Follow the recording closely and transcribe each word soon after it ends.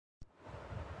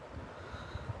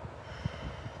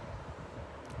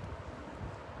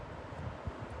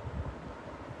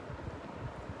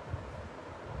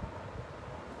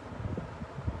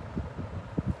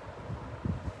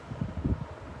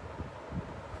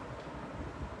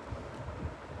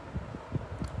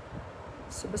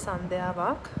සුබ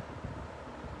සන්ධ්‍යාවක්.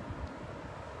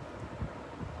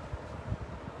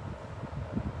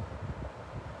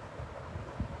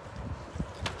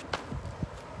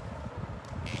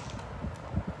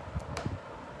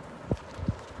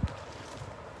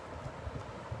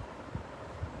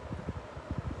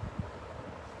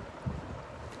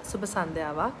 සුබ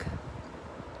සන්ධ්‍යාවක්.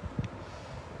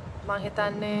 මම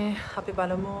හිතන්නේ අපි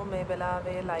බලමු මේ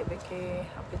වෙලාවේ ලයිව් එකේ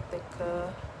අපිත් එක්ක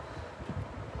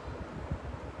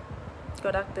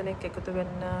ගොඩක් දෙනෙක් එකතු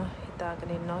වෙන්න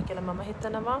හිතාගෙන ඉන්නවා කියලා මම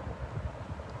හිතනවා.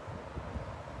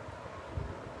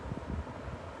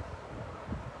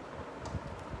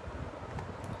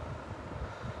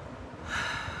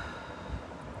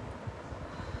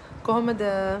 කොහොමද?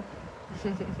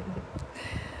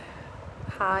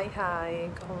 Hi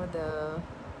කොහොමද?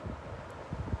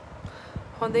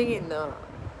 හොඳින් ඉන්නවා.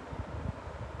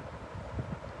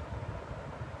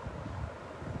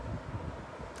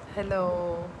 Hello.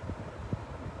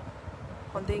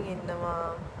 හොඳින්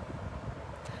ඉන්නවා.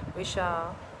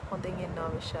 විශා හොඳින් ඉන්නවා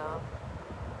විශා.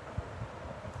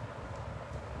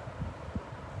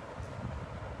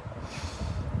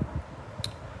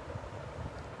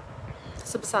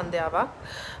 සුබ සන්ධ්‍යාවක්.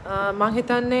 මම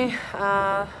හිතන්නේ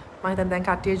දැන්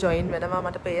කට්ටිය ජොයින් වෙනවා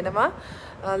මට පේනවා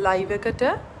ලයිව් එකට.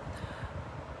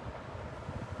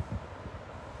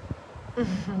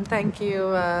 Thank you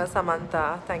Samantha.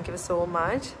 Thank you so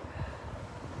much.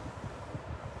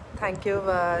 Thank you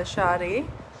Shari.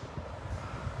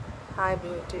 Hi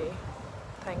beauty.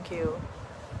 Thank you.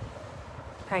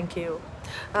 Thank you.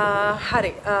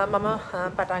 හරි මම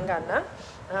පටන් ගන්න.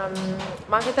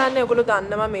 මම හිතන්නේ ඔයගොල්ලෝ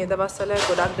දන්නවා මේ දවස්වල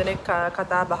ගොඩක් දෙනෙක්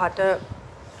කතා බහට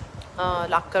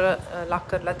ලක්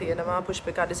කරලා තියෙනවා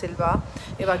පුෂ්පිකා ඩි සිල්වා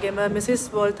ඒ වගේම මිසිස්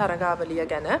වෝල් තරගාවලිය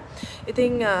ගැන.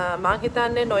 ඉතින් මම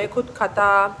හිතන්නේ නොයෙකුත්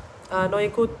කතා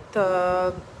නොයෙකුත්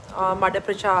මඩ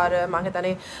ප්‍රචාර මම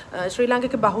හිතන්නේ ශ්‍රී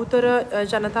ලාංකික බහුතර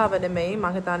ජනතාව නෙමෙයි මම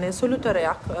හිතන්නේ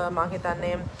සුළුතරයක් මම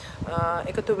හිතන්නේ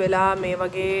එකතු වෙලා මේ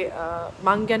වගේ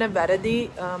මං ගැන වැරදි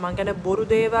මං ගැන බොරු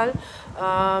දේවල්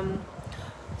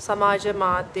සමාජ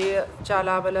මාධ්‍ය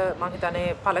ජාලාවල මම හිතන්නේ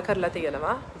පළ කරලා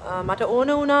තියෙනවා. මට ඕන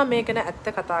වුණා මේක ගැන ඇත්ත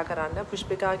කතා කරන්න.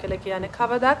 පුෂ්පිකා කියලා කියන්නේ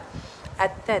කවදත්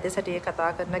ඇත්ත ඇදසටියේ කතා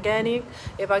කරන ගෑණියෙක්.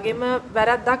 ඒ වගේම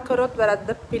වැරද්දක් කරොත් වැරද්ද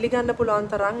පිළිගන්න පුළුවන්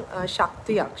තරම්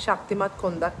ශක්තිමත්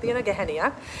කොන්දක් තියෙන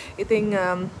ගැහණියක්. ඉතින්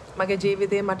මගේ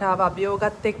ජීවිතේ මට ආව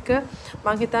අභියෝගات එක්ක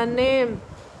මම හිතන්නේ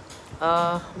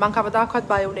මම කවදාකවත්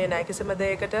බය වුණේ නැහැ කිසිම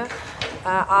දෙයකට.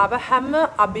 ආව හැම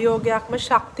අභියෝගයක්ම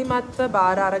ශක්තිමත්ව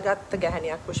බාර අරගත්ත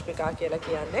ගැහණියක් පුෂ්පිකා කියලා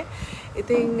කියන්නේ.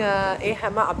 ඉතින් ඒ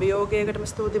හැම අභියෝගයකටම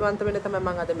ස්තුතිවන්ත වෙන්න තමයි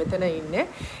මම අද මෙතන ඉන්නේ.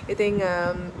 ඉතින්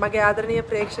මගේ ආදරණීය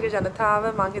ප්‍රේක්ෂක ජනතාව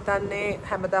මම හිතන්නේ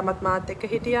හැමදාමත් මාත් එක්ක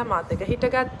හිටියා, මාත් එක්ක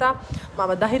හිටගත්තා.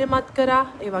 මම ධෛර්යමත් කරා,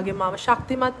 ඒ වගේම මම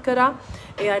ශක්තිමත් කරා.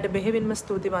 ඒ අයට බෙහෙවින්ම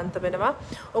ස්තුතිවන්ත වෙනවා.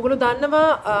 ඔයගොල්ලෝ දන්නවා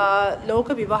ලෝක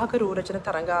විවාහක රූරචන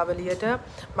තරඟාවලියට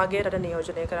මගේ රට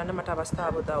නියෝජනය කරන්න මට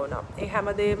අවස්ථාව උදා වුණා. ඒ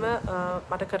හැමදේම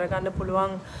මට කරගන්න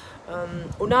පුළුවන්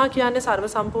උනා කියන්නේ සර්ව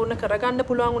සම්පූර්ණ කරගන්න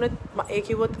පුළුවන් උනේ ඒ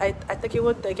කිව්වොත් ඇත්ත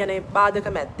කිව්වොත් ඒ කියන්නේ බාධක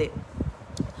මැද්දේ.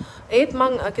 ඒත්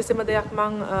මං කිසිම දෙයක්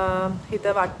මං හිත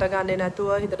වට ගන්නේ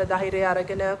නැතුව හිතට ධෛර්යය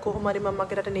අරගෙන කොහොම හරි මම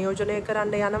මගේ රට නියෝජනය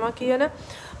කරන්න යනවා කියන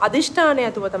අදිෂ්ඨානය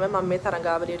ඇතුව තමයි මම මේ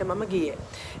තරඟාවලියට මම ගියේ.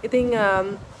 ඉතින්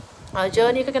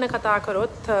ජර්නි එක ගැන කතා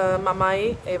කරොත්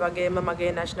මමයි ඒ වගේම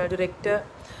මගේ නැෂනල් ඩිරෙක්ටර්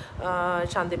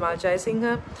චන්දිමාල් ජයසිංහ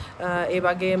ඒ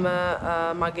වගේම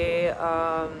මගේ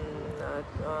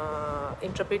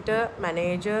interpreter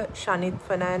manager Shanit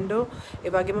Fernando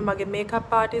ඒ වගේම මගේ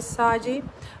makeup artist සාජි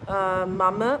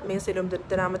මම මේ සිළුම්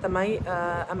දෙනාම තමයි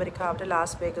ඇමරිකාවට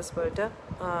ලාස් වේගස් වලට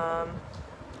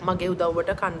මගේ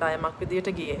උදව්වට කණ්ඩායමක් විදියට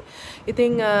ගියේ.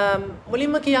 ඉතින්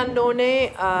මුලින්ම කියන්න ඕනේ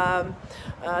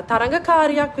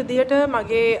තරඟකාරියක් විදියට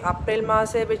මගේ අප්‍රේල්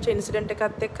මාසයේ වෙච්ච ඉන්සිඩන්ට්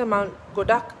එකත් එක්ක මම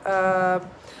ගොඩක්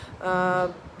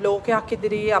ලෝකයක්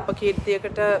ඉදිරියේ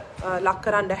අපකීර්තියකට ලක්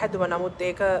කරන්න හැදුවා. නමුත්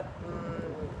ඒක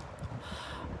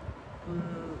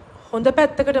හොඳ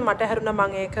පැත්තකට මට හැරුණා.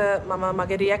 මම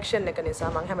මගේ රියැක්ෂන් එක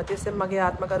නිසා මම හැමතිස්සෙම මගේ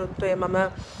ආත්මගරුත්වය මම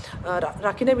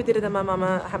රකින්න විදිහට තමයි මම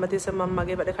හැමතිස්සෙම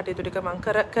මගේ වැඩ කටයුතු ටික මම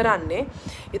කරන්නේ.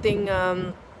 ඉතින්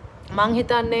මං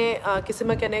හිතන්නේ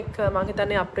කිසිම කෙනෙක් මං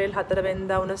හිතන්නේ අප්‍රේල් 4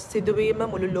 වෙනිදා වුණ සිදුවීම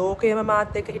මුළු ලෝකයම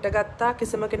මාත් එක්ක හිටගත්තා.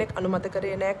 කිසිම කෙනෙක් අනුමත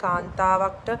කරේ නැහැ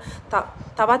කාන්තාවක්ට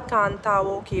තවත්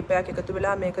කාන්තාවෝ කීපයක් එකතු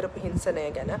වෙලා මේ කරපු හිංසනය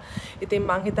ගැන. ඉතින්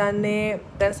මං හිතන්නේ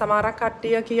දැන් සමහරක්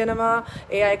කට්ටිය කියනවා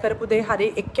ඒ අය කරපු දේ හරි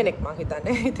එක්කෙනෙක් මං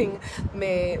හිතන්නේ. ඉතින්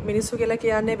මේ මිනිස්සු කියලා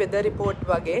කියන්නේ වෙදර් රිපෝට්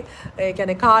වගේ, ඒ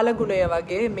කියන්නේ කාලගුණය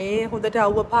වගේ මේ හොඳට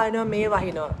අවුව පායනවා මේ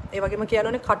වහිනවා. ඒ වගේම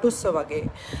කියනෝනේ කටුස්ස වගේ.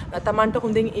 Tamanට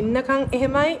හොඳින් ඉන්නකම්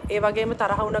එහෙමයි ඒ වගේම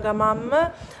තරහ වුණ ගමන්ම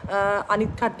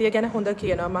අනිත් කට්ටිය ගැන හොඳ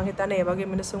කියනවා. මම හිතන්නේ ඒ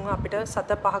වගේ මිනිසුන් අපිට සත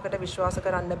පහකට විශ්වාස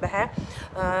කරන්න බෑ.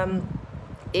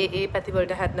 ඒ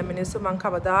පැතිවලට හැදෙන මිනිස්සු මං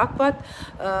කවදාක්වත්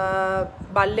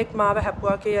බල්ලෙක් මාව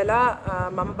හැපුවා කියලා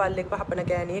මම බල්ලෙක්ව හපන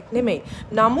ගෑණියෙක් නෙමෙයි.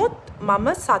 නමුත් මම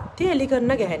සත්‍ය එලි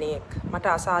කරන ගෑණියෙක්. මට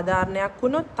අසාධාරණයක්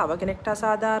වුණොත්, තව කෙනෙක්ට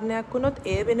අසාධාරණයක් වුණොත්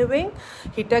ඒ වෙනුවෙන්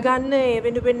හිටගන්න, ඒ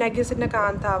වෙනුවෙන් නැගී සිටින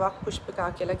කාන්තාවක්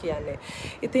පුෂ්පිකා කියලා කියන්නේ.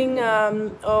 ඉතින්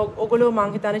ඔගොල්ලෝ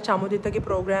මං හිතන්නේ චමුදිතගේ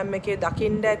ප්‍රෝග්‍රෑම් එකේ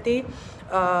දකින්න ඇති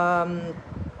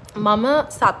මම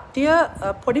සත්‍ය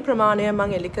පොඩි ප්‍රමාණයක්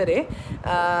මම එලි කරේ.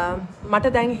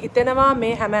 මට දැන් හිතෙනවා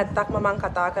මේ හැම ඇත්තක්ම මම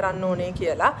කතා කරන්න ඕනේ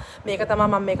කියලා. මේක තමයි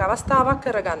මම මේක අවස්ථාවක්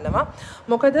කරගන්නවා.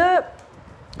 මොකද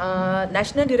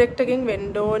නැෂනල් ඩිරෙක්ටර්ගෙන්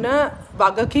වෙන්න ඕන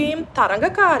වගකීම්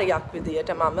තරඟකාරියක්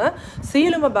විදියට මම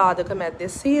සීලම බාධක මැද්දේ,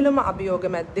 සීලම අභියෝග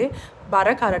මැද්දේ බර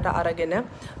කරට අරගෙන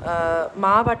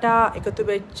මා වටා එකතු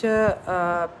වෙච්ච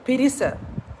පිරිස,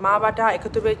 මා වටා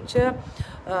එකතු වෙච්ච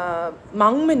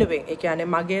මං වෙනුවෙන්, ඒ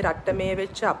කියන්නේ මගේ රට්ට මේ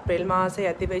වෙච්ච අප්‍රේල් මාසයේ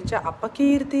ඇති වෙච්ච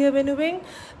අපකීර්තිය වෙනුවෙන්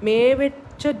මේ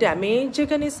වෙච්ච ඩැමේජ්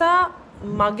එක නිසා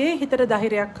මගේ හිතට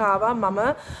ධෛර්යයක් ආවා. මම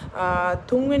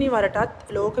තුන්වෙනි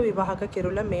වරටත් ලෝක විවාහක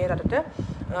කිරුළ මේ රටට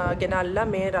ගෙනල්ලා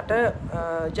මේ රට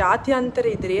ජාත්‍යන්තර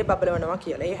ඉදිරියේ බබලවනවා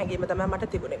කියලා. ඒ හැඟීම තමයි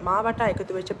මට තිබුණේ. මා වටා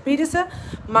එකතු වෙච්ච පිරිස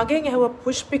මගෙන් ඇහුව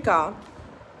පුෂ්පිකා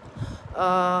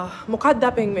මොකක්ද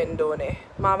අපෙන් වෙන්න ඕනේ?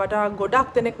 මාවට ගොඩක්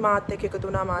දෙනෙක් මාත් එක්ක එකතු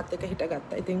වුණා, මාත් එක්ක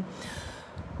හිටගත්තා. ඉතින්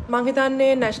මං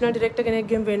හිතන්නේ නැෂනල් ඩිරෙක්ටර්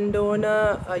කෙනෙක්ගෙන් වෙන්න ඕන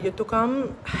යුතුයකම්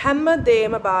හැම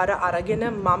දෙයක්ම බාර අරගෙන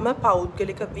මම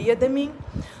පෞද්ගලික වියදමින්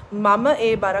මම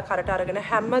ඒ බර කරට අරගෙන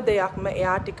හැම දෙයක්ම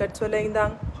එයා ටිකට්ස් වල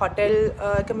ඉඳන් හොටෙල්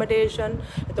ඇකොමඩේෂන්,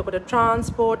 එතකොට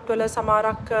ට්‍රාන්ස්පෝර්ට් වල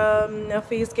සමහරක්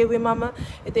ෆීස් ගෙව්වේ මම.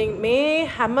 ඉතින් මේ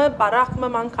හැම බරක්ම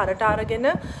මං කරට අරගෙන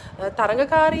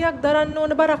තරඟකාරියක් දරන්න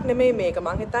ඕන බරක් නෙමෙයි මේක.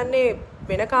 මං හිතන්නේ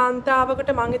වෙන කාන්තාවකට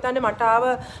මං හිතන්නේ මට ආව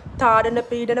තාඩන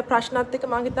පීඩන ප්‍රශ්නත් එක්ක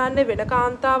මං හිතන්නේ වෙන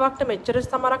කාන්තාවකට මෙච්චර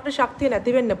සමහරකට ශක්තිය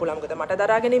නැති වෙන්න පුළුවන්. මොකද මට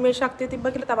දරා ගැනීමේ ශක්තිය තිබ්බ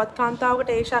කියලා තවත් කාන්තාවකට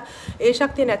ඒ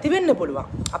ශක්තිය නැති වෙන්න පුළුවන්.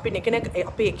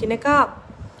 අපි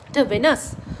එකිනෙකාට වෙනස්.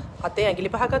 අතේ ඇඟිලි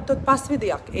පහ ගත්තොත් පස්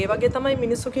විදියක්. ඒ වගේ තමයි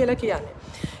මිනිස්සු කියලා කියන්නේ.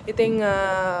 ඉතින්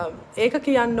ඒක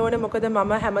කියන්න ඕනේ මොකද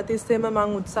මම හැමතිස්සෙම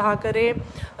මං උත්සාහ කරේ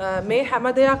මේ හැම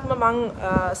දෙයක්ම මං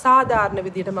සාධාරණ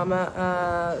විදිහට මම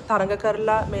තරඟ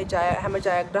කරලා මේ හැම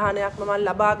ජයග්‍රහණයක්ම මම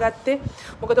ලබා ගත්තේ.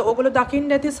 මොකද ඕගොල්ලෝ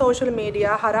දකින්න ඇති සෝෂල්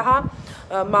මීඩියා හරහා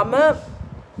මම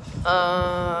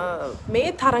මේ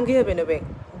තරඟය වෙනුවෙන්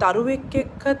දරුවෙක්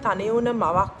එක්ක තනි වුණ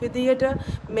මවක් විදියට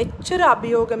මෙච්චර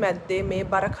අභියෝග මැද්දේ මේ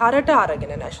බර කරට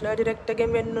අරගෙන නැෂනල්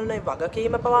ඩිරෙක්ටර්ගෙන් වෙන්න ඕනේ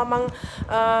වගකීම පවා මං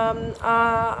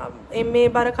මේ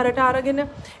බර කරට අරගෙන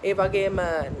ඒ වගේම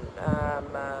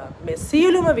මේ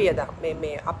සියලුම වියදම්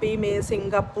මේ අපි මේ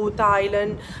සිංගප්පූරු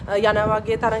තායිලන්ඩ් යන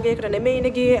වගේ තරඟයකට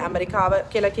නෙමෙයිනේ ගියේ. ඇමරිකාව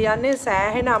කියලා කියන්නේ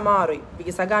සෑහෙන අමාරුයි.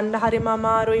 වීසා ගන්න හරිම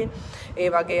අමාරුයි. ඒ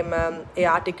වගේම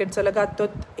එයා ටිකට්ස් වල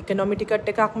ගත්තොත් ඉකොනොමි ටිකට්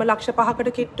එකක්ම ලක්ෂ 5කට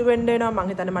කිට්ටු වෙන්න වෙනවා. මං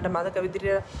හිතන්නේ මට මතක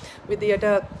විදියට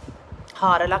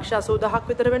 4,80,000ක්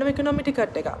විතර වෙන ඉකොනොමි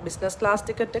ටිකට් එකක්. බිස්නස් ක්ලාස්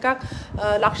ටිකට් එකක්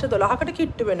ලක්ෂ 12කට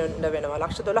කිට්ටු වෙනවා.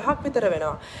 ලක්ෂ 12ක් විතර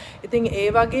වෙනවා. ඉතින් ඒ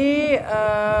වගේ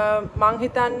මං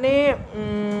හිතන්නේ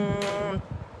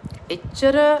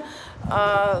එච්චර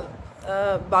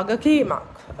වගකීමක්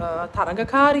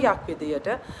තරඟකාරියක් විදියට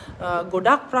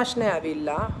ගොඩක් ප්‍රශ්න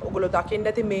ඇවිල්ලා ඔයගොල්ලෝ දකින්න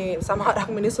ඇති මේ සමහරක්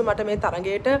මිනිස්සු මට මේ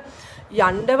තරඟයට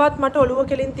යන්නවත් මට ඔළුව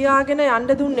කෙලින් තියාගෙන යන්න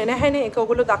දුන්නේ නැහැනේ. ඒක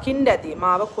ඔයගොල්ලෝ දකින්න ඇති.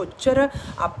 මාව කොච්චර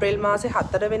අප්‍රේල් මාසේ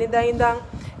 4 වෙනිදා ඉඳන්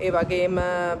ඒ වගේම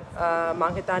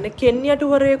මං හිතන්නේ කෙන්යා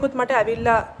ටුවර් එකකුත් මට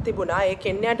ඇවිල්ලා තිබුණා. ඒ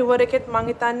කෙන්යා ටුවර් එකෙත්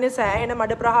මං හිතන්නේ සෑහෙන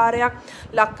මඩ ප්‍රහාරයක්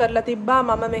ලක් කරලා තිබ්බා.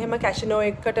 මම මෙහෙම කැසිනෝ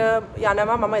එකකට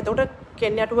යනවා. මම එතකොට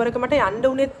කෙන්යා ටුවර් එක මට යන්න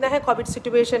උනේත් නැහැ කොවිඩ්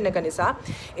සිටුේෂන් එක නිසා.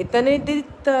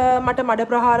 එතනදිත් මට මඩ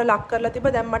ප්‍රහාර ලක් කරලා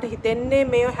තිබ්බා. දැන් මට හිතෙන්නේ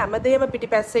මේ හැමදේම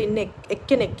පිටිපස්සේ ඉන්නේ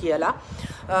එක්කෙනෙක් කියලා.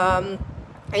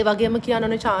 ඒ වගේම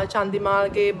කියනෝනේ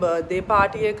චන්දිමාල්ගේ බර්ත්ඩේ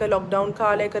පාටි එක ලොක්ඩවුන්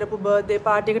කාලේ කරපු බර්ත්ඩේ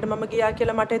පාටි එකට මම ගියා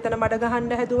කියලා මට එතන මඩ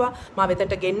ගහන්න හැදුවා. මම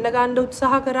එතනට ගෙන්න ගන්න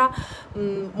උත්සාහ කරා.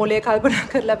 මොලේ කල්පනා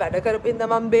කරලා වැඩ කරපින්ද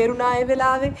මම බේරුණා ඒ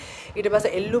වෙලාවේ. ඊට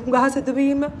පස්සේ එල්ලුම්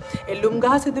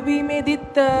ගහ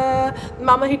සිදුවීමේදීත්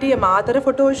මම හිටියේ මාතර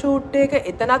ෆොටෝ ෂූට් එක.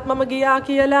 එතනත් මම ගියා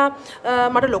කියලා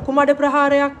මට ලොකු මඩ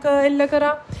ප්‍රහාරයක් එල්ල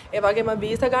කරා. ඒ වගේම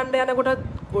වීසා ගන්න යනකොට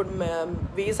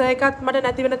වීසා එකත් මට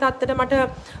නැති වෙන තත්ත්වයට මට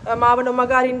මාව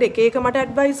නොමග අරින්න එක මට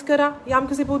ඇඩ්වයිස් කරා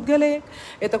යම්කිසි පුද්ගලයෙක්.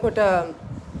 එතකොට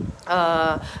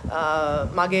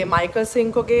මගේ මයිකල්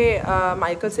සින්කෝ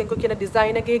කියන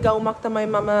ඩිසයිනර්ගේ ගවුමක් තමයි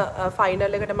මම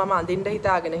ෆයිනල් එකට මම අඳින්න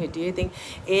හිතාගෙන හිටියේ. ඉතින්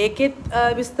ඒකෙත්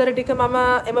විස්තර ටික මම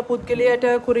එම පුද්ගලයාට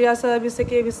කුරියා සර්විස්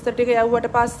එකේ විස්තර ටික යවුවට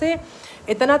පස්සේ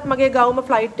එතනත් මගේ ගවුම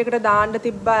ෆ්ලයිට් එකට දාන්න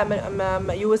තිබ්බා.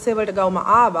 USA වලට ගවුම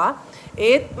ආවා.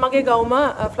 ඒත් මගේ ගවුම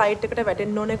ෆ්ලයිට් එකට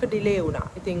වැටෙන්න ඕන එක ඩිලේ වුණා.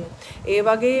 ඉතින් ඒ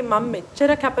වගේ මම මෙච්චර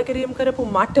කැපකිරීම කරපු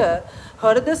මට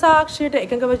හෘද සාක්ෂියට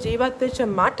එකඟව ජීවත් වෙච්ච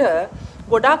මට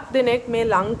ගොඩක් දෙනෙක් මේ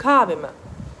ලංකාවෙම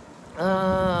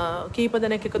කීප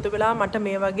දෙනෙක් එකතු වෙලා මට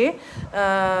මේ වගේ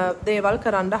දේවල්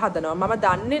කරන්න හදනවා. මම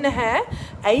දන්නේ නැහැ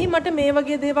ඇයි මට මේ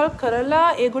වගේ දේවල් කරලා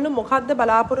ඒගොල්ලෝ මොකද්ද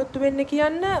බලාපොරොත්තු වෙන්නේ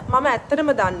කියන්න මම ඇත්තටම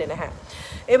දන්නේ නැහැ.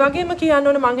 ඒ වගේම කියන්න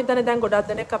ඕනේ මං හිතන්නේ දැන් ගොඩක්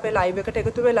දෙනෙක් අපේ ලයිව් එකට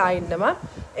එකතු වෙලා ඉන්නවා.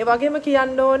 ඒ වගේම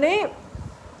කියන්න ඕනේ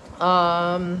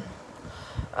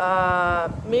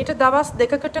මීට දවස්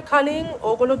දෙකකට කලින්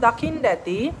ඕගොල්ලෝ දකින්න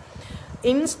ඇති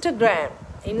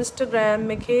Instagram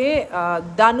එකේ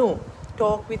දනු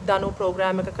talk with දනු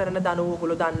program එක කරන දනු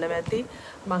ඕගොල්ලෝ දන්නව ඇති.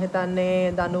 මං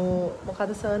හිතන්නේ දනු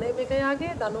මොකද surname එක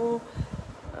යාගේ දනු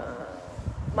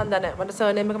මන් දන්නේ මට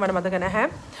surname එක මට මතක නැහැ.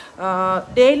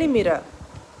 Daily Mirror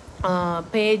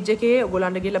page එකේ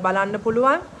ඔයගොල්ලන්ට ගිහලා බලන්න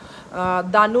පුළුවන්.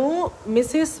 දනු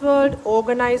Mrs World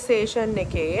Organisation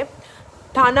එකේ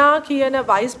ටනා කියන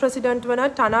වයිස් ප්‍රෙසිඩන්ට් වන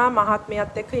ටනා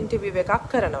මහත්මියත් එක්ක ඉන්ටර්විව් එකක්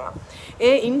කරනවා.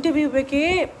 ඒ ඉන්ටර්විව්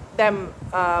එකේ දැන්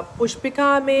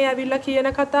පුෂ්පිකා මේ ඇවිල්ලා කියන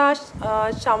කතා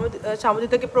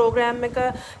චමුදිතගේ ප්‍රෝග්‍රෑම්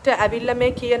එකට ඇවිල්ලා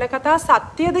මේ කියන කතා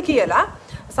සත්‍යද කියලා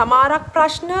සමහරක්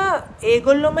ප්‍රශ්න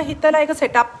ඒගොල්ලොම හිතලා ඒක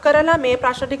සෙට් අප් කරලා මේ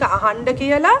ප්‍රශ්න ටික අහන්න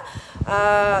කියලා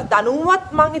දනුවත්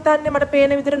මං හිතන්නේ මට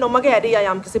පේන විදිහට නොමග ඇරියා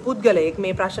යම්කිසි පුද්ගලයෙක්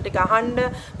මේ ප්‍රශ්න ටික අහන්න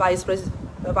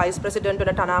වයිස් ප්‍රෙසිඩන්ට්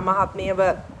වෙන ටනා මහත්මියව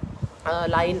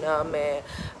ලයින් මේ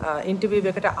ඉන්ටර්විව්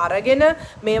එකට අරගෙන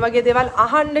මේ වගේ දේවල්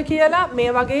අහන්න කියලා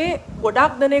මේ වගේ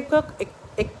ගොඩක් දෙනෙක්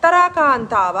එක්තරා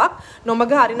කාන්තාවක්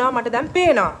නොමග හරිනවා මට දැන්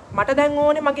පේනවා. මට දැන්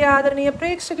ඕනේ මගේ ආදරණීය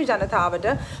ප්‍රේක්ෂක ජනතාවට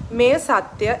මේ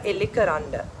සත්‍ය එලි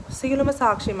කරන්න. සියලුම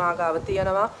සාක්ෂි මාගාව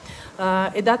තියෙනවා.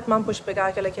 එදත් මම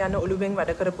පුෂ්පිකා කියලා කියන්නේ ඔළුවෙන්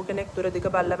වැඩ කරපු කෙනෙක්,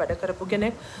 දුරදිග බල්ලා වැඩ කරපු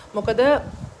කෙනෙක්. මොකද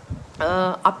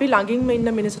අපි ළඟින්ම ඉන්න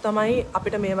මිනිස්සු තමයි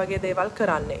අපිට මේ වගේ දේවල්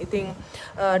කරන්නේ. ඉතින්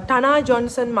ටනා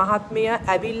ජොන්සන් මහත්මිය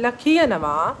ඇවිල්ලා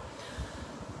කියනවා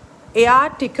එයා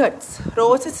ටිකට්ස්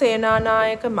රෝසි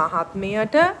සේනානායක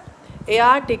මහත්මියට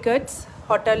එයා ටිකට්ස්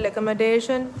hotel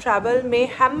accommodation travel මේ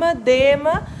හැම දෙම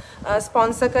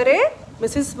ස්පොන්සර් කරේ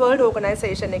Mrs World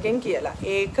Organisation එකෙන් කියලා.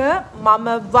 ඒක මම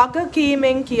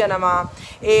වගකීමෙන් කියනවා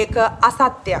ඒක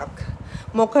අසත්‍යයක්.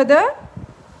 මොකද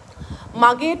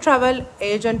මගේ travel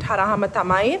agent හරහාම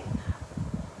තමයි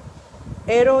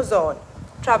Aerozone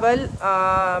travel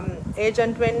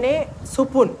agent වෙන්නේ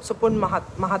සුපුන්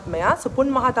මහත්මයා. සුපුන්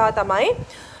මහතා තමයි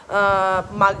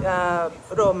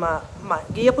රෝම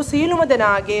ගියපු සීලුම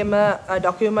දෙනාගේම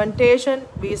documentation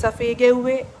visa fee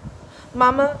ගෙව්වේ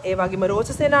මම. ඒ වගේම රෝස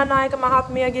සේනානායක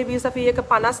මහත්මියගේ visa fee එක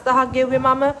 50000ක් ගෙව්වේ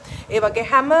මම. ඒ වගේ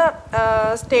හැම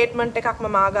ස්ටේට්මන්ට් එකක්ම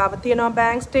මාගාව තියෙනවා,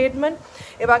 bank statement.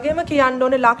 ඒ වගේම කියන්න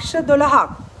ඕනේ ලක්ෂ 12ක්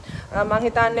මම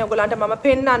හිතන්නේ ඔයගලන්ට මම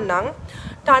පෙන්නන්නම්.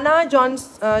 ටනා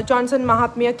ජොන්සන්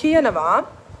මහත්මිය කියනවා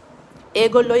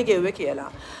ඒගොල්ලෝයි ගෙව්වේ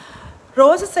කියලා.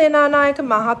 රෝස සේනානායක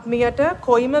මහත්මියට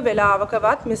කොයිම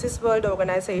වෙලාවකවත් Mrs World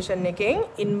Organisation එකෙන්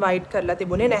ඉන්වයිට් කරලා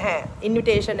තිබුණේ නැහැ.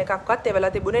 ඉන්විටේෂන් එකක්වත්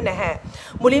එවලා තිබුණේ නැහැ.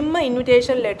 මුලින්ම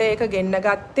ඉන්විටේෂන් ලෙටර් එක ගෙන්න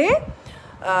ගත්තේ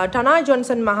ටනා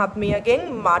ජොන්සන් මහත්මියගෙන්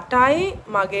මටයි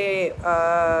මගේ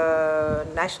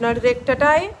නැෂනල්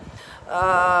ඩිරෙක්ටර්ටයි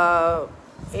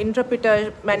ඉන්ටර්ප්‍රිටර්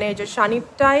මැනේජර්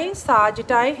ශනිත්ටයි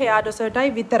සාජිටයි හෙයාර් ඩ්‍රෙසර්ටයි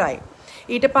විතරයි.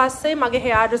 ඊට පස්සේ මගේ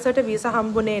හෙයාර් ඩ්‍රෙසර්ට වීසා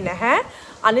හම්බුනේ නැහැ.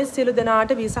 අනිත් සියලු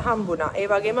දෙනාට වීසා හම්බුණා. ඒ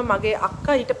වගේම මගේ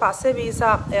අක්කා ඊට පස්සේ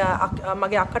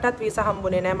මගේ අක්කටත් වීසා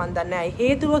හම්බුනේ නැහැ. මන් දන්නේ නැහැ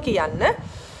හේතුව කියන්න.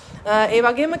 ඒ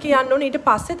වගේම කියන්න ඕනේ ඊට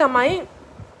පස්සේ තමයි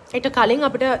ඊට කලින්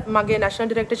අපිට මගේ නැෂනල්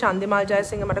ඩිරෙක්ටර් චන්දිමාල්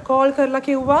ජයසිංහ මට කෝල් කරලා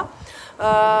කිව්වා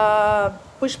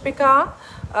පුෂ්පිකා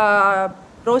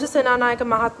රෝස සේනානායක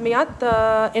මහත්මියත්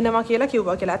එනවා කියලා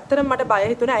කිව්වා කියලා. ඇත්තටම මට බය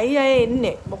හිතුණා ඇයි අය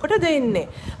එන්නේ? මොකටද එන්නේ?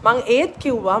 මං ඒත්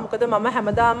කිව්වා මොකද මම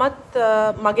හැමදාමත්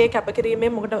මගේ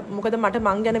කැපකිරීමෙන් මොකද මට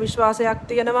මං ගැන විශ්වාසයක්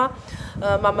තියෙනවා.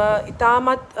 මම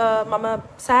ඊටමත් මම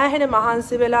සෑහෙන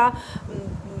මහන්සි වෙලා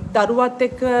දරුවත්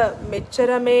එක්ක මෙච්චර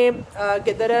මේ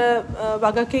ගෙදර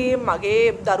වගකීම් මගේ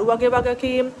දරුවගේ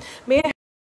වගකීම් මේ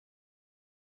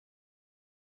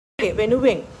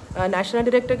වෙනුවෙන් national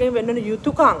director ගෙන් වෙන්න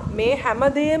යුතුයකම් මේ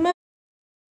හැමදේම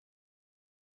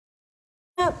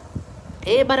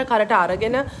ඒ බර කරට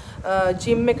අරගෙන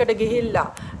ජිම් එකට ගිහිල්ලා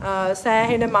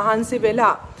සෑහෙන මහන්සි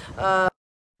වෙලා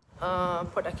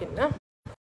පොඩකින්න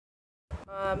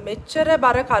මෙච්චර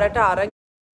බර කරට අරගෙන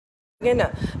ගෙන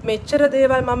මෙච්චර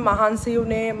දේවල් මම මහන්සි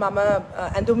වුණේ මම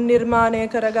ඇඳුම් නිර්මාණය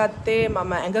කරගත්තේ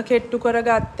මම ඇඟ කෙට්ටු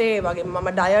කරගත්තේ වගේ මම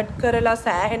ඩයට් කරලා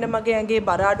සෑහෙන මගේ ඇඟේ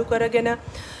බර අඩු කරගෙන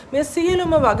මේ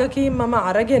සියලුම වගකීම් මම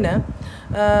අරගෙන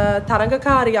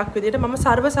තරඟකාරියක් විදිහට මම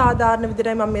සර්ව සාධාරණ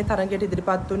විදිහටයි මම මේ තරඟයට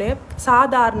ඉදිරිපත් උනේ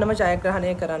සාධාරණව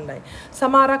ජයග්‍රහණය කරන්නයි.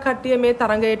 සමහර කට්ටිය මේ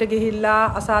තරඟයට ගිහිල්ලා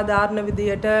අසාධාරණ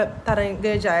විදිහට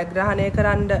තරඟය ජයග්‍රහණය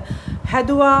කරන්න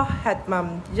හැදුවා මම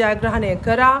ජයග්‍රහණය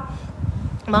කරා.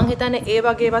 මං හිතන්නේ ඒ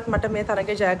වගේවත් මට මේ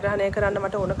තරඟය ජයග්‍රහණය කරන්න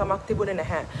මට ඕනකමක් තිබුණේ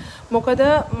නැහැ. මොකද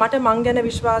මට මං ගැන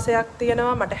විශ්වාසයක්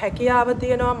තියෙනවා, මට හැකියාව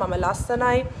තියෙනවා, මම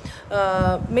ලස්සනයි.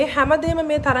 මේ හැමදේම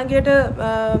මේ තරඟයට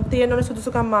තියෙන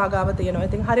සුදුසුකම් මාගාව තියෙනවා.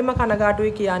 ඉතින් හරිම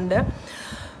කනගාටුයි කියන්න.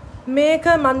 මේක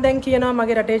මං දැන් කියනවා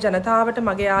මගේ රටේ ජනතාවට,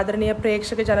 මගේ ආදරණීය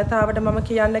ප්‍රේක්ෂක ජනතාවට මම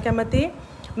කියන්න කැමතියි.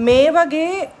 මේ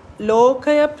වගේ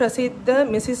ලෝකය ප්‍රසිද්ධ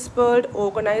මිසිස් වර්ල්ඩ්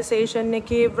ඕගනයිසේෂන්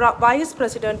එකේ වයිස්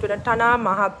ප්‍රෙසිඩන්ට් වෙන ටනා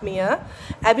මහත්මිය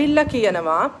ඇවිල්ලා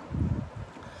කියනවා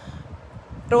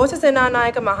රෝස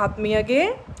සේනානායක මහත්මියගේ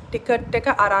ටිකට් එක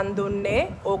අරන් දුන්නේ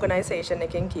ඕගනයිසේෂන්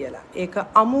එකෙන් කියලා. ඒක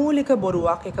අමූලික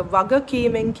බොරුවක්. ඒක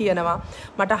වගකීමෙන් කියනවා.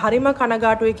 මට හරිම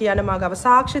කනගාටුයි කියන්න මාගව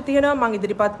සාක්ෂි තියෙනවා. මම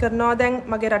ඉදිරිපත් කරනවා දැන්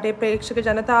මගේ රටේ ප්‍රේක්ෂක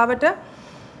ජනතාවට.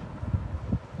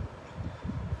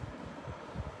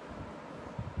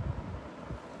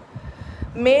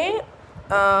 මේ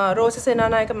රෝස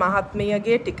සේනානායක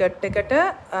මහත්මියගේ ටිකට් එකට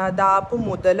දාපු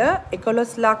මුදල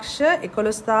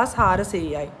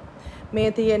 11,11,400යි. මේ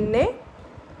තියෙන්නේ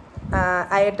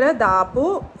අයට දාපු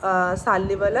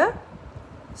සල්ලිවල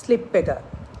ස්ලිප් එක.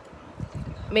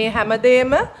 මේ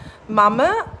හැමදේම මම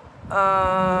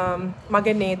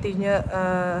මගේ නීතිඥ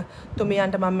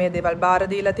තුමියන්ට මම මේ දේවල් බාර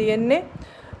දීලා තියෙන්නේ.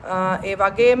 ඒ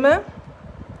වගේම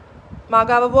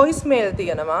මාගාව වොයිස් මේල්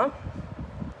තියෙනවා.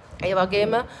 ඒ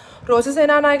වගේම රෝස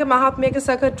සේනානායක මහත්මියගේ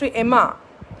සෙක්‍රටරි එමා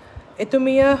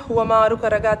එතුමිය හුවමාරු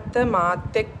කරගත්ත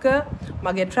මාත් එක්ක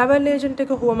මගේ ට්‍රැවල් ඒජන්ට්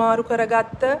එක හුවමාරු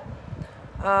කරගත්ත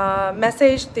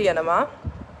මැසේජ් තියෙනවා.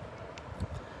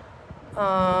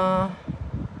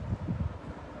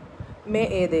 මේ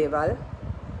ඒ දේවල්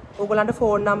ඔයගලන්ට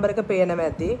ෆෝන් නම්බර් එක පේනවා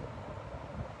ඇති.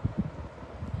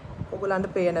 ඔයගලන්ට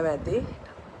පේනවා ඇති.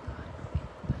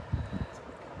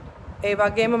 ඒ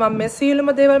වගේම මම මේ සීලම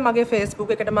දේවල් මගේ Facebook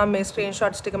එකට මම මේ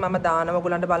ස්ක්‍රීන්ෂොට්ස් ටික මම දානවා.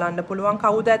 ඔයගලන්ට බලන්න පුළුවන්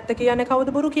කවුද ඇත්ත කියන්නේ කවුද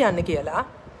බොරු කියන්නේ කියලා.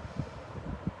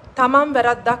 තමන්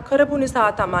වැරද්දක් කරපු නිසා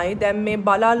තමයි දැන් මේ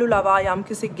බලාලු ලවා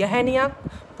යම්කිසි ගැහැණියක්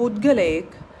පුද්ගලයෙක්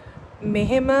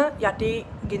මෙහෙම යටි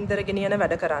ගින්දර ගෙනියන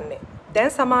වැඩ කරන්නේ.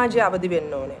 දැන් සමාජය අවදි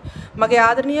වෙන්න ඕනේ. මගේ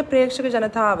ආදරණීය ප්‍රේක්ෂක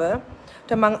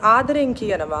ජනතාවට මම ආදරෙන්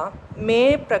කියනවා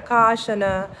මේ ප්‍රකාශන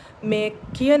මේ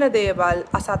කියන දේවල්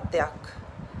අසත්‍යයක්.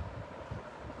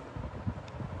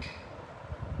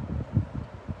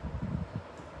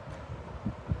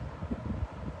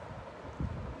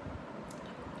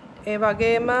 ඒ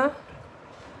වගේම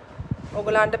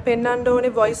ඔයගලන්ට පෙන්වන්න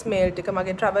ඕනේ වොයිස් මේල් ටික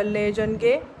මගේ ට්‍රැවල්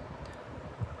ඒජන්ට්ගේ.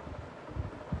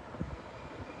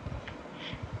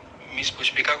 මිස්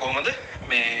පුෂ්පිකා කොහමද?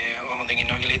 මේ හොඳින්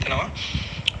ඉන්නවා කියලා හිතනවා.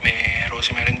 මේ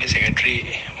රෝසි මැඩම්ගේ සෙක්‍රටරි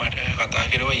මට කතා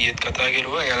කරුවා, ඊයේත් කතා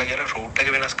කරුවා. එයාලා කියන රූට් එක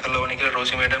වෙනස් කරලා ඕනේ කියලා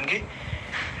රෝසි මැඩම්ගේ.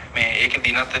 මේ ඒකේ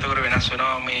දිනත් එතකොට වෙනස්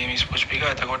වෙනවා මේ මිස් පුෂ්පිකා.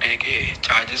 එතකොට ඒකේ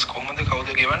charges කොහමද කවුද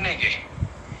ගෙවන්නේ ඒකේ?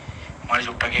 මම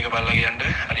චුට්ටක් එක බලලා කියන්න.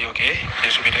 හරි ඕකේ.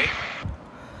 ඒසුපිටයි.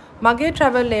 මගේ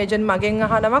ට්‍රැවල් ඒජන්ට් මගෙන්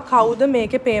අහනවා කවුද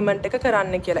මේකේ පේමන්ට් එක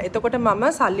කරන්න කියලා. එතකොට මම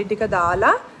සල්ලි ටික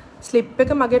දාලා ස්ලිප්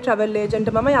එක මගේ ට්‍රැවල් ඒජන්ට්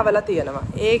මම යවලා තියෙනවා.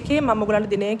 ඒකේ මම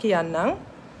ඔයගලන්ට දිනේ කියන්නම්.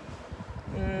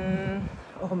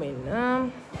 ඔහොම ඉන්න.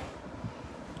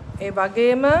 ඒ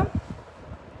වගේම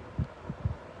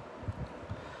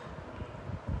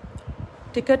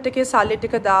ටිකට් එකේ සල්ලි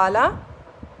ටික දාලා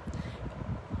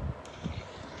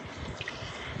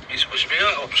මිස්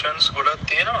පුෂ්පිකා ඔප්ෂන්ස් ගොඩක්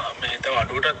තියෙනවා. මේ තව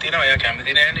අඩුවටක් තියෙනවා. එයා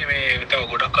කැමති නැහැනේ මේ තව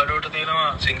ගොඩක් අඩුවට තියෙනවා.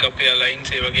 සිංගප්පූර් එයර්ලයින්ස්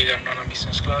ඒ වගේ ගන්නවා නම්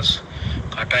බිස්නස් ක්ලාස්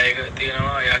කටා එක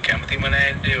තියෙනවා. එයා කැමතිම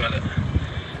නැහැ ඒවල.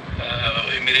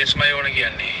 එමිරේට්ස්මයි ඕන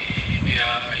කියන්නේ.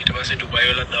 එයා ඊට පස්සේ ඩුබයි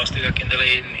වල දවස් දෙකක් ඉඳලා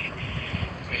එන්නේ.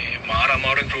 මේ මාර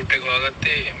අමාරුවෙන් රූට් එක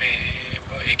හොයාගත්තේ මේ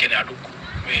ඒ කියන්නේ අඩු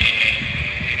මේ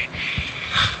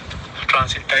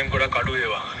ට්‍රාන්සිට් ටයිම් ගොඩක් අඩු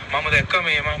ඒවා. මම දැක්කා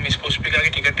මේ මම මිස්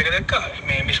පුෂ්පිකාගේ ටිකට් එක දැක්කා.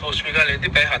 මේ මිස් පුෂ්පිකා ලෙද්දි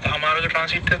පැය 7:00මාරක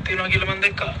ට්‍රාන්සිට් එකක් තියෙනවා කියලා මම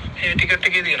දැක්කා. මේ ටිකට්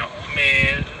එකේ තියෙනවා. මේ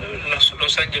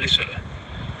ලොස් ඇන්ජලිස් වල.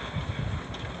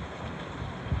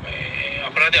 මේ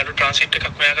අපරාධ අඩු ට්‍රාන්සිට් එකක්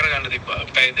මෙයා කරගන්න තිබ්බා.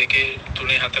 පැය 2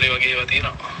 3 4 වගේ ඒවා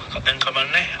තියෙනවා. කතෙන්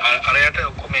කමන්නේ. අරයට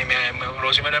මේ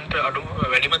රෝසි මැඩම්ට අඩු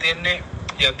වැඩිම තියෙන්නේ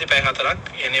යද්දි පැය 4ක්.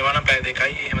 එනේවා නම් පැය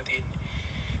 2යි එහෙම තියෙන්නේ.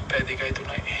 පැය 2යි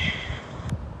 3යි.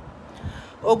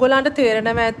 ඕගොල්ලන්ට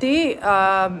තේරෙනවා ඇති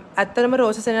ඇත්තටම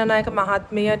රෝස සේනානායක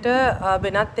මහත්මියට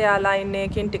වෙනත් එයාලයින්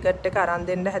එකකින් ටිකට් එක අරන්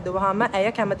දෙන්න හැදුවාම ඇය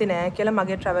කැමති නෑ කියලා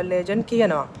මගේ ට්‍රැවල් ඒජන්ට්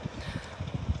කියනවා.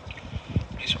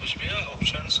 මිස් පුෂ්පිකා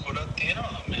ඔප්ෂන්ස් ගොඩක්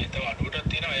තියෙනවා. මේ තව අඩුවටක්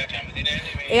තියෙනවා. එයා කැමති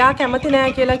නැහැ මේ. එයා කැමති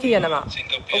නැහැ කියලා කියනවා.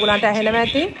 ඔයගලන්ට ඇහෙනව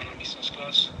ඇති? බිස්නස්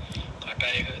ක්ලාස්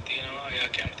කටයක තියෙනවා. එයා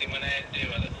කැමතිම නැහැ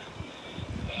දේවල්.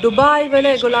 ඩුබායි වල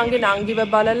ඒගොල්ලන්ගේ නංගිව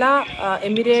බලලා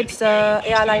එමිරේට්ස්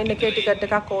එයාලයින් එකේ ටිකට්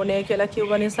එකක් ඕනේ කියලා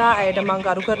කිව්ව නිසා ඇයට මම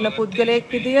ගරු කරන පුද්ගලයෙක්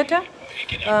විදියට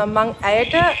මං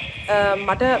ඇයට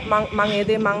මං ඒ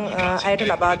දේ මං ඇයට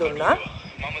ලබා දුන්නා.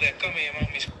 මම දැක්කා මේ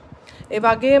මම මිස් ඒ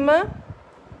වගේම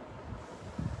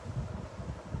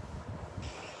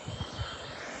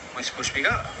මිස්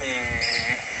පුෂ්පිකා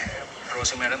මේ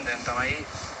රෝසි මැඩම් දැන් තමයි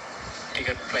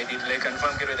ටිකට් ෆ්ලයිට් ඩීටේල්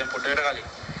කන්ෆර්ම් කරුවේ දැන් පොඩ්ඩකට කලින්.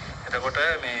 එතකොට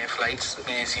මේ ෆ්ලයිට්ස්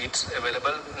මේ සීට්ස්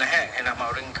අවైలබල් නැහැ. එහෙනම්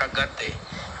අවුරින් එකක් ගත්තේ.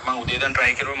 මම උදේ දැන්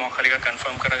try කරුවා මොකක් හරි එකක්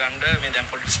කන්ෆර්ම් කරගන්න. මේ දැන්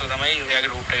පොලිස් වල තමයි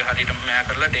එයාගේ රූට් එක හරියට මෑ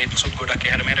කරලා ඩේට්ස් උත් ගොඩක්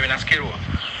එහාට මෙහාට වෙනස් කරුවා.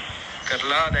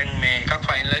 කරලා දැන් මේ එකක්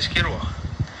ෆයිනලයිස් කරුවා.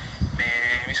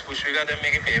 මේ මිස් පුෂ්පිකා දැන්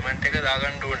මේකේ පේමන්ට් එක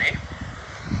දාගන්න ඕනේ.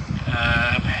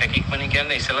 හැකික්මනි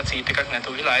කියන්නේ ඉස්සලා සීට් එකක්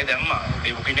නැතුව ගිහලා ආයෙ දැම්මා.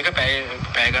 ඒ බුකින් එක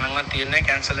පැය ගණන්වත් තියෙන්නේ නැහැ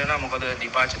කැන්සල් වෙනවා. මොකද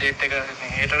ඩිපාර්චර් ඩේට් එක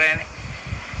හෙට රැනේ.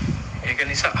 ඒක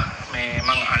නිසා මේ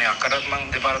මං අනේ අක්කටත් මං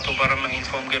දෙපාර තුන්පාරම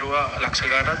ඉන්ෆෝම් කරුවා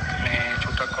ලක්ෂකාටත් මේ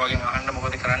චුට්ටක් වගේ අහන්න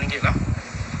මොකද කරන්න කියලා.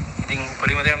 ඉතින්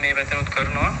උපරිම දේ මේ පැත්තෙනුත්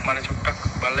කරනවා. මම චුට්ටක්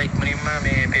බලලා ඉක්මනින්ම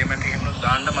මේ පේමන්ට් එකෙම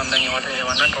දාන්න මම දැන් ඒවට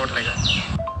එවන්න ටෝටල් එක.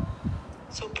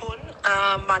 සුපුන්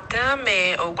මට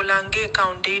මේ ඕගොල්ලන්ගේ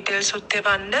account details උත්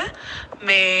එවන්න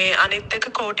මේ අනිත්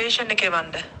එක quotation එක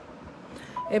එවන්න.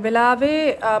 ඒ වෙලාවේ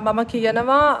මම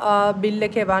කියනවා බිල්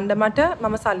එක එවන්න මට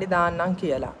මම සල්ලි දාන්නම්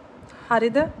කියලා.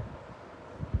 හරිද?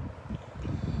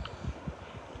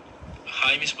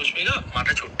 හයි මිස් පුෂ්පිකා මට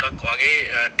චුට්ටක්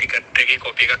වගේ ටිකට් එකේ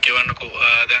කොපි එකක් එවන්නකෝ.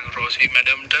 දැන් රෝසි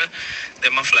මැඩම්ට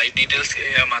දැන් මම ෆ්ලයිට් ඩීටේල්ස්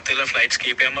මතල ෆ්ලයිට්ස්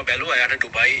කීපයක්ම බැලුවා. එයාට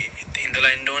ඩුබායි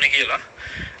ඉඳලා එන්න ඕනේ කියලා.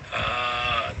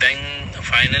 දැන්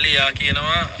ෆයිනලි යා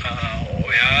කියනවා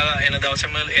ඔයා එන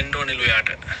දවසේම එන්න ඕනෙලු යාට.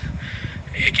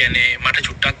 ඒ කියන්නේ මට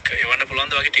චුට්ටක් එවන්න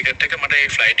පුළුවන්ද වගේ ටිකට් එක මට ඒ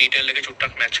ෆ්ලයිට් ඩීටේල් එක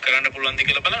චුට්ටක් මැච් කරන්න පුළුවන්ද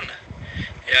කියලා බලන්න.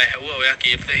 එයා ඇහුවා ඔයා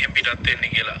කීයද එහෙම පිටත්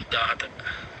වෙන්නේ කියලා 17.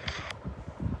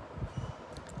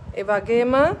 ඒ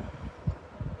වගේම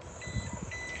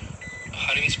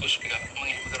හරි මිස් පුෂ්පිකා මම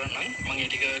එහෙම කරන්නම්. මම ඒ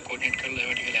ටික කෝඩිනේට් කරලා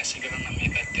ඒවා ටික ලෑස්ති කරන්නම් මේ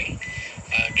පැත්තෙන්.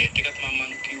 ඩේට් එකත් මම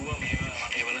කිව්වා මෙහෙම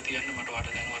මට ඒවල තියන්න මට වාට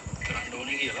දැනුවත් කරන්න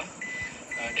ඕනේ කියලා.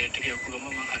 ඩේට් එකේ ඔක්කොම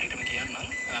මම හරියටම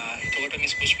කියන්නම්. එතකොට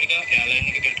මිස් පුෂ්පිකා එයාලයින්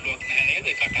එක ගැටලුවක් නැහැ නේද?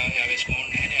 කටා යාවෙස් ෆෝන්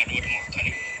නැහැ නේ. අඩුවට මොකක්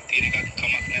හරි තියෙන එකක්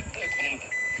කමක් නැත්ද කොහොමද?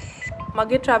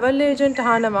 මගේ travel agent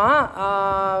අහනවා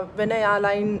වෙන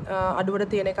යාලයින් අඩුවට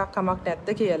තියෙන එකක් කමක් නැද්ද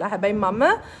කියලා. හැබැයි මම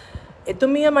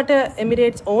එතුමිය මට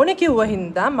එමිරේට්ස් ඕනේ කිව්ව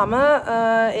හින්දා මම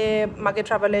ඒ මගේ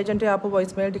travel agent ආපු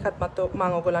voice mail ටිකත් මම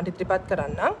ඔයගොල්ලන්ට ඉදිරිපත්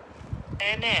කරන්නම්.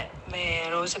 නෑ මේ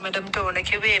රෝසි මැඩම්ට ඕනේ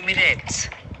කිව්වේ Emirates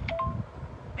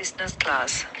business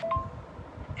class.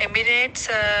 Emirates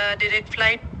direct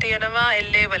flight තියනවා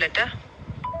LA වලට.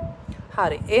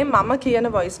 හරි. ඒ මම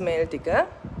කියන voice mail ටික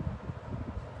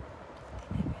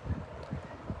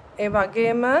ඒ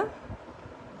වගේම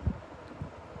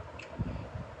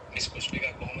මිස්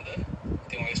පුෂ්පිකා කොහොමද?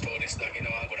 ඉතින් ඔය ස්ටෝරිස්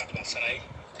දකිනවා ගොඩක් ලස්සනයි.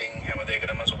 ඉතින් හැම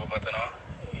දෙයකටම සුබ පතනවා.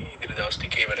 ඉදිරි දවස්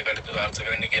ටිකේ වැඩ කටයුතු සාර්ථක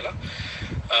වෙන්න කියලා.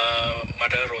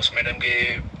 මට රෝස් මැඩම්ගේ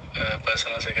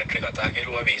පර්සනල් සෙක්‍රටරි කතා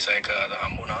කරුවා වීසා එක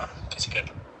හම්බුණා කිසිකට.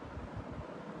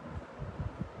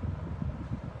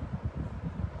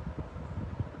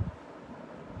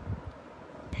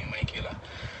 එමයි කියලා.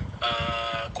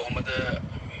 කොහොමද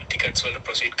ටිකට්ස් වලට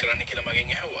ප්‍රොසීඩ් කරන්න කියලා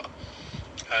මගෙන් ඇහුවා.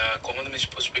 කොහොමද මිස්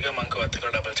පුෂ්පිකා මං කවත්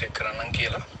කරලා ඩබල් චෙක් කරන්නම්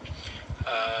කියලා.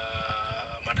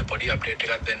 මට පොඩි අප්ඩේට්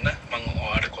එකක් දෙන්න. මං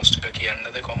ඔයාලට කොස්ට් එක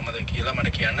කියන්නද කොහොමද කියලා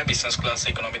මට කියන්න. බිස්නස් ක්ලාස්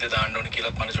ඉකොනොමිද දාන්න ඕනේ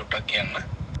කියලාත් මට චුට්ටක් කියන්න.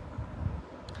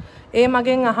 ඒ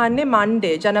මගෙන් අහන්නේ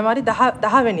මන්ඩේ ජනවාරි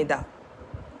 10 වෙනිදා.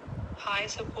 Hi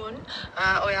Supun.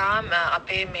 ඔයා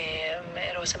අපේ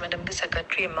මේ රෝස මැඩම්ගේ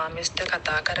සෙක්‍රටරි මාමිස්ට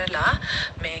කතා කරලා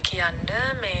මේ කියන්න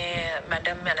මේ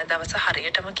මැඩම් යන දවස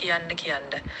හරියටම කියන්න.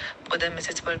 මොකද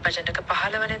මෙසේජ් වල පජන්ට් එක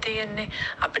 15 වෙනි තියෙන්නේ.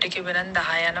 අපිට කිව්වේ නම්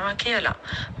 10 යනවා කියලා.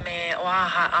 මේ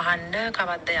ඔයා අහන්න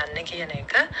කවද්ද යන්නේ කියන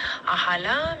එක.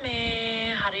 අහලා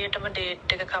මේ හරියටම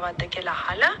ඩේට් එක කවද්ද කියලා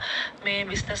අහලා මේ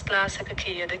බිස්නස් ක්ලාස් එක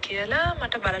කීයද කියලා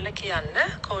මට බලලා කියන්න.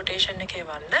 කෝටේෂන් එක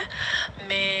එවන්න.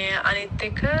 මේ අනිත්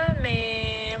එක මේ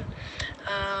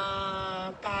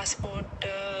පාස්පෝර්ට්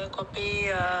කොපි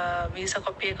වීසා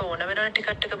කොපි එක ඕන වෙනවා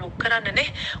ටිකට් එක බුක් කරන්නනේ.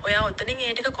 ඔයා ඔතනින්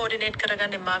ඒ ටික කෝඩිනේට්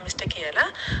කරගන්න මාමිස්ට කියලා.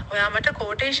 ඔයා මට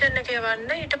කෝටේෂන් එක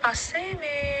එවන්න ඊට පස්සේ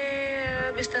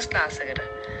මේ බිස්නස් ක්ලාස් එකට.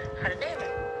 හරි නේද?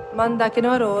 මම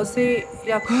දකිනවා රෝසි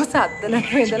යකෝ සද්දලක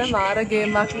ඉඳලා මාර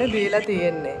ගේමක් නේ දීලා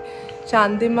තියෙන්නේ.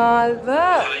 චන්දිමාල්ව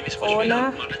ඕන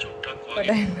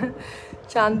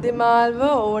චන්දිමාල්ව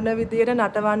ඕන විදියට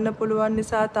නටවන්න පුළුවන්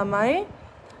නිසා තමයි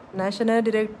නැෂනල්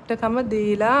ඩිරෙක්ටර් කම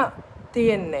දීලා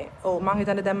තියෙන්නේ. ඔව් මම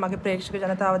හිතන්නේ දැන් මගේ ප්‍රේක්ෂක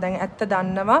ජනතාව දැන් ඇත්ත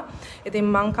දන්නවා. ඉතින්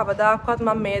මම කවදාකවත්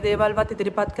මම මේ දේවල්වත්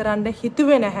ඉදිරිපත් කරන්න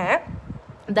හිතුවේ නැහැ.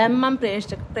 දැන් මම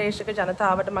ප්‍රේක්ෂක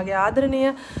ජනතාවට මගේ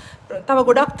ආදරණීය තව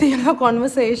ගොඩක් තියෙනවා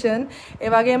conversation. ඒ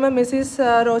වගේම මිසිස්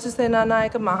රෝසි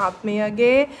සේනානායක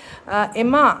මහත්මියගේ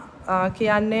එමා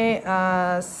කියන්නේ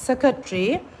secretary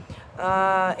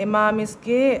එමා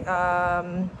මිස්ගේ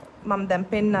මම දැන්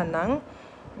පෙන්නන්නම්.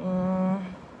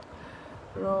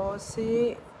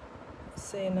 රෝසි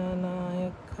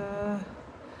සේනානායක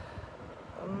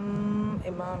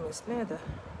එමා මිස් නේද?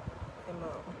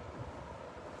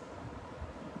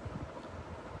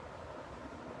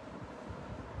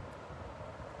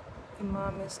 එමා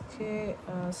මිස්ගේ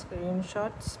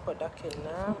ස්ක්‍රීන්ෂොට්ස් පොඩක් එන්න.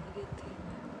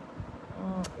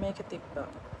 මේක තිබ්බා.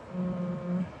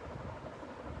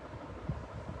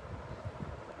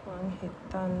 මං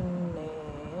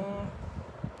හිතන්නේ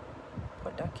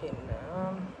පොඩක් එන්න.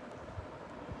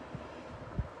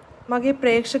 මගේ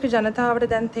ප්‍රේක්ෂක ජනතාවට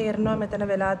දැන් තේරෙනවා මෙතන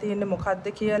වෙලා තියෙන්නේ මොකද්ද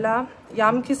කියලා.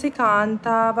 යම්කිසි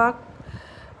කාන්තාවක්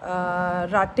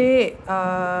රටේ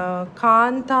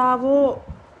කාන්තාවෝ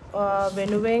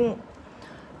වෙනුවෙන්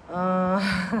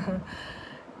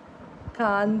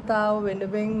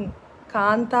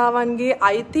කාන්තාවන්ගේ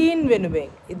අයිතීන් වෙනුවෙන්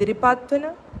ඉදිරිපත් වෙන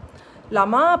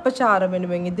ළමා අපචාර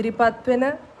වෙනුවෙන් ඉදිරිපත් වෙන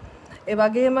ඒ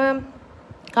වගේම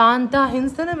කාන්තා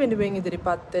හිංසන වෙනුවෙන්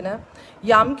ඉදිරිපත් වෙන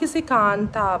යම්කිසි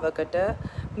කාන්තාවකට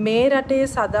මේ රටේ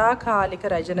සදාකාලික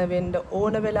රැජන වෙන්න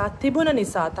ඕන වෙලා තිබුණ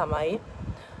නිසා තමයි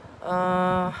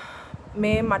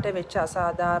මේ මට වෙච්ච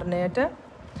අසාධාරණයට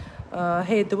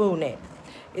හේතුව වුණේ.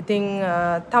 ඉතින්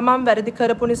තමන් වැරදි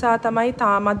කරපු නිසා තමයි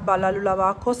තාමත් බලලු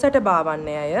ලවා කොසට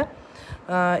බාවන්නේ අය.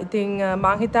 ඉතින්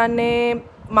මං හිතන්නේ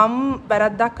මම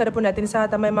වැරද්දක් කරපු නැති නිසා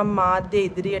තමයි මම මාධ්‍ය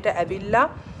ඉදිරියට ඇවිල්ලා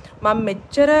මම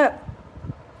මෙච්චර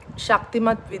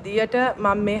ශක්තිමත් විදියට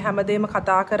මම මේ හැමදේම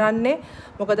කතා කරන්නේ.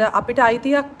 මොකද අපිට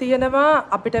අයිතියක් තියෙනවා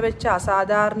අපිට වෙච්ච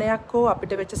අසාධාරණයක් හෝ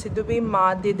අපිට වෙච්ච සිදුවීම්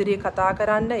මාධ්‍ය ඉදිරියේ කතා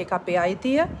කරන්න. ඒක අපේ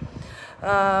අයිතිය.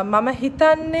 මම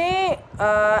හිතන්නේ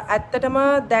ඇත්තටම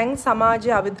දැන් සමාජය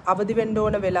අවදි වෙන්න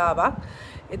ඕන වෙලාවක්.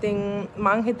 ඉතින්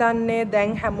මං හිතන්නේ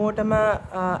දැන් හැමෝටම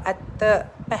ඇත්ත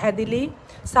පැහැදිලි,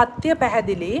 සත්‍ය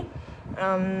පැහැදිලි.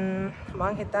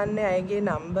 මං හිතන්නේ අයගේ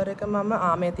නම්බර එක මම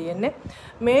ආමේ තියෙන්නේ.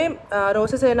 මේ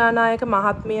රෝසි සේනානායක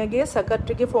මහත්මියගේ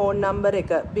සෙක්‍රටරිගේ ෆෝන් නම්බර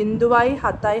එක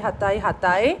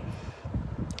 0777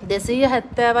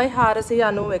 270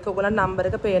 491. ඔයගොල්ලන් නම්බර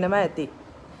එක පේනවා ඇති.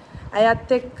 අයත්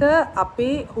එක්ක අපි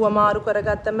හුවමාරු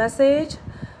කරගත්ත මැසේජ්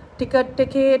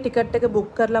ටිකට් එක බුක්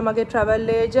කරලා මගේ ට්‍රැවල්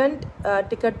ඒජන්ට්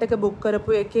ටිකට් එක බුක්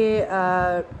කරපු එකේ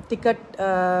ටිකට්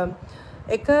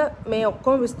එක මේ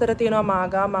ඔක්කොම විස්තර තියෙනවා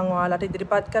මාගා. මම ඔයාලට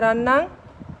ඉදිරිපත් කරන්නම්.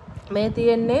 මේ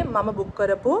තියෙන්නේ මම බුක්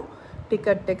කරපු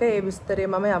ටිකට් එක. ඒ විස්තරය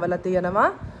මම යවලා තියෙනවා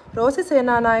රෝසි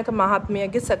සේනානායක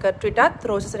මහත්මියගේ සෙක්‍රටරිටත්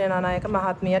රෝසි සේනානායක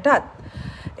මහත්මියටත්.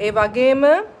 ඒ වගේම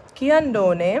කියන්න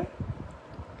ඕනේ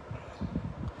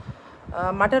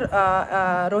මට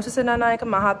රෝසි සේනානායක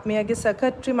මහත්මියගේ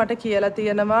සෙක්‍රටරි මට කියලා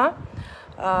තියෙනවා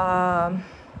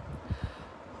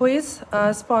who is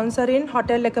sponsoring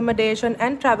hotel accommodation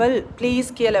and travel please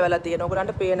කියලා වෙලා තියෙනවා.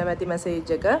 ඔයගොල්ලන්ට පේනවා ඇති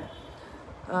මැසේජ් එක.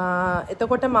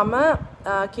 එතකොට මම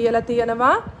කියලා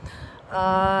තියෙනවා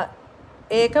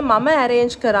ඒක මම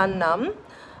arrange කරන්නම්.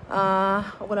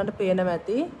 ඔයගොල්ලන්ට පේනවා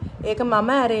ඇති. ඒක මම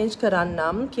arrange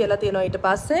කරන්නම් කියලා තියෙනවා. ඊට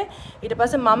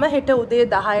පස්සේ මම හෙට උදේ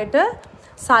 10ට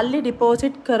සල්ලි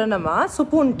ඩිපොසිට් කරනවා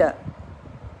සුපුන්ට.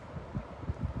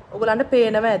 ඔයගොල්ලන්ට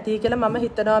පේනවා ඇති කියලා මම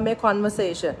හිතනවා මේ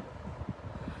conversation.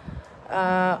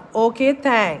 Okay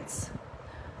thanks.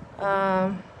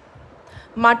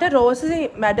 මට රෝසි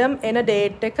මැඩම් එන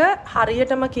ඩේට් එක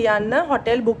හරියටම කියන්න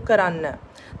හොටෙල් බුක් කරන්න.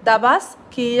 දවස්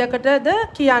කීයකටද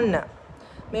කියන්න.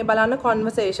 මේ බලන්න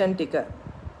conversation ටික.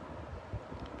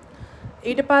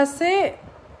 ඊට පස්සේ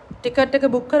ටිකට් එක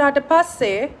බුක් කරාට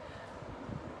පස්සේ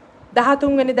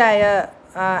 13 වෙනිදා අය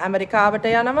ඇමරිකාවට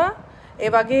යනවා. ඒ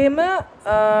වගේම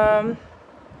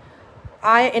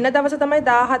ආය එන දවස තමයි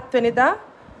 17 වෙනිදා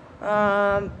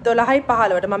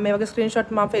 12:15ට. මම මේ වගේ ස්ක්‍රීන්ෂොට්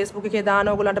මම Facebook එකේ දාන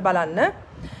ඕගොල්ලන්ට බලන්න.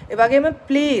 ඒ වගේම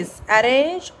please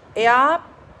arrange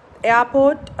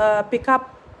airport pickup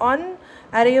on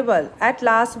arrival at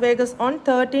Las Vegas on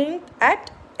 13th at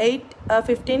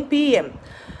 8:15 p.m.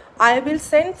 I will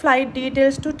send flight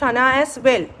details to Tana as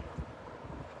well.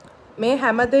 මේ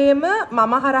හැමදේම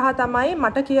මම හරහා තමයි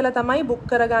මට කියලා තමයි බුක්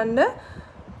කරගන්න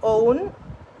ඔවුන්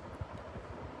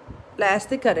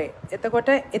ලෑස්ති කරේ. එතකොට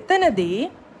එතනදී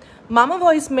මම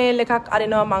වොයිස් මේල් එකක්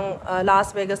අරිනවා. මං ලාස්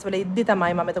වේගස් වල ඉද්දි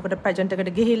තමයි මම එතකොට පැජන්ට්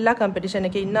එකට ගිහිල්ලා කම්පිටිෂන්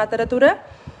එකේ ඉන්න අතරතුර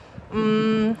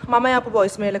මම යපු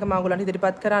වොයිස් මේල් එක මම ඔයගොල්ලන්ට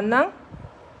ඉදිරිපත් කරන්නම්.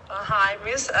 Hi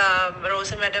Miss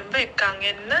Rose madam එක්කන්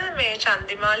එන්න මේ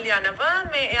චන්දිමාල් යනවා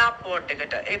මේ එයාපෝට්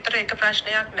එකට. ඒතර එක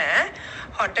ප්‍රශ්නයක් නෑ.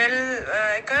 හොටෙල්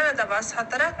එක දවස්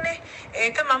 4ක් නේ.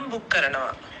 ඒක මම බුක්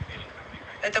කරනවා.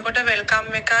 එතකොට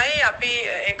වෙල්කම් එකයි අපි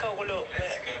ඒක ඔයගොල්ලෝ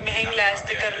මෙහෙන්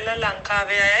ලෑස්ති කරලා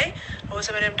ලංකාවේ අයයි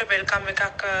රෝස madamට වෙල්කම්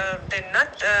එකක්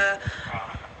දෙන්නත්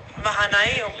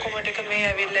වහනයි ඔක්කොම ටික මේ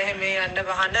ඇවිල්ලා එහෙම යන්න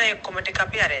වහන ඔක්කොම ටික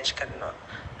අපි arrange කරනවා.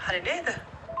 හරි නේද?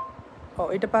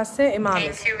 ඊට පස්සේ එමාමි.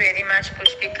 Thank you very much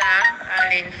Pushpika.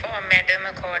 I'll inform madam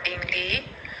accordingly.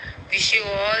 Wish you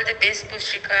all the best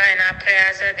Pushpika and our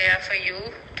prayers are there for you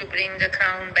to bring the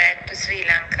crown back to Sri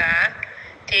Lanka.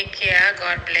 Take care.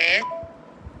 God bless.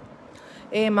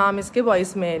 A මාමිස්ගේ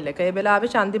voice mail එක. ඒ වෙලාවේ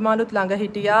චන්දිමාලුත් ළඟ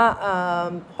හිටියා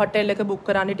hotel එක book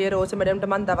කරන්න හිටියේ රෝසි මැඩම්ට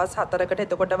මම දවස් 4කට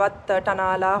එතකොටවත්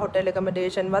ටනාලා hotel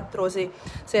accommodation වත් රෝසි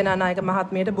සේනානායක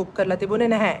මහත්මියට බුක් කරලා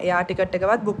තිබුණේ නැහැ. එයා ටිකට්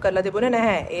එකවත් බුක් කරලා තිබුණේ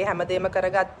නැහැ. ඒ හැමදේම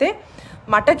කරගත්තේ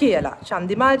මට කියලා.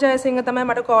 චන්දිමාල් ජයසිංහ තමයි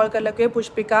මට කෝල් කරලා කිව්වේ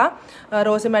පුෂ්පිකා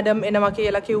රෝසි මැඩම් එනවා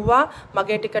කියලා කිව්වා.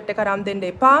 මගේ ටිකට් එක අරන් දෙන්න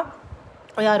එපා.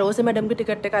 ඔයා රෝසි මැඩම්ගේ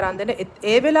ටිකට් එක අරන් දෙන්න.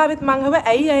 ඒ වෙලාවෙත් මං හව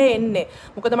ඇයි ඇය එන්නේ?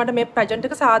 මොකද මට මේ පැජන්ට්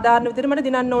එක සාධාරණ විදිහට මට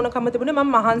දිනන්න ඕනකම තිබුණේ.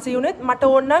 මම මහන්සි වුණෙත් මට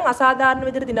ඕන නම් අසාධාරණ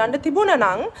විදිහට දිනන්න තිබුණා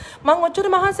නම් මං ඔච්චර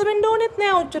මහන්සි වෙන්න ඕනෙත්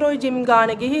නෑ. ඔච්චර ඔය ජිම්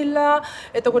ගානේ ගිහිල්ලා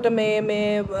එතකොට මේ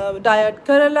ඩයට්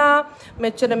කරලා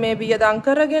මෙච්චර මේ වියදම්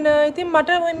කරගෙන ඉතින්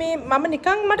මට මේ මම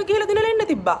නිකන් මට ගිහලා දිනලා ඉන්න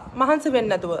තිබ්බා. මහන්සි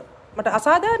වෙන්නේ නැතුව. මට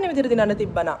අසාධාරණ විදිහට දිනන්න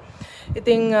තිබ්බනා.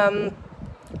 ඉතින්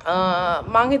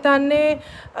මං හිතන්නේ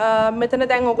මෙතන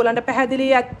දැන් ඔයගොල්ලන්ට පැහැදිලි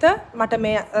ඇත්ත මට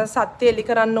මේ සත්‍ය එලි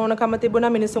කරන්න ඕනකම තිබුණා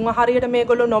මිනිසුන්ව හරියට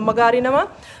මේගොල්ලෝ නොමගාරිනවා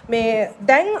මේ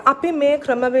දැන් අපි මේ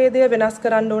ක්‍රමවේදය වෙනස්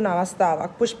කරන්න ඕන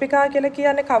අවස්ථාවක් පුෂ්පිකා කියලා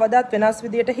කියන්නේ කවදාත් වෙනස්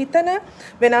විදියට හිතන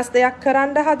වෙනස් දෙයක්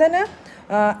කරන්න හදන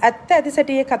ඇත්ත ඇති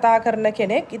සැටියේ කතා කරන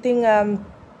කෙනෙක් ඉතින්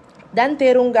දැන්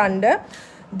තේරුම් ගන්න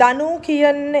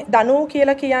දනු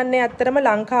කියලා කියන්නේ ඇත්තටම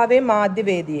ලංකාවේ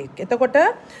මාධ්‍යවේදියෙක්. එතකොට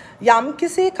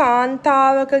යම්කිසි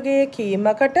කාන්තාවකගේ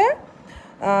කීමකට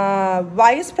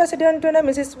වයිස් ප්‍රෙසිඩන්ට් වෙන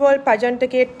මිසිස් වර්ල්ඩ් පැජන්ට්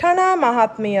එකේ ටනා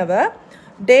මහත්මියව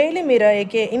ඩේලි මිරර්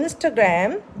එකේ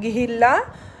ඉන්ස්ටාග්‍රෑම් ගිහිල්ලා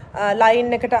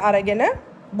ලයින් එකට අරගෙන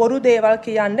බොරු දේවල්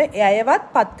කියන්නේ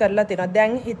එයවත් පත් කරලා තියෙනවා.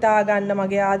 දැන් හිතා ගන්න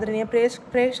මගේ ආදරණීය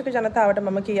ප්‍රේක්ෂක ජනතාවට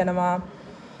මම කියනවා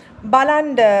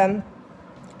බලන්න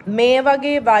මේ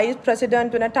වගේ වයිස්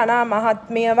ප්‍රෙසිඩන්ට් වෙන ටනා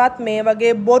මහත්මියවත් මේ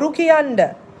වගේ බොරු කියන්න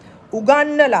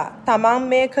උගන්නලා තමන්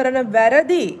මේ කරන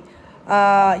වැරදි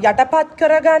යටපත්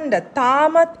කරගන්න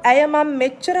තාමත් ඇය මම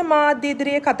මෙච්චර මාධ්‍ය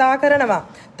ඉදිරියේ කතා කරනවා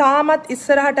තාමත්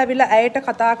ඉස්සරහට අවිලා ඇයට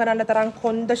කතා කරන්න තරම්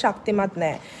කොන්ද ශක්තිමත්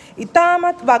නැහැ.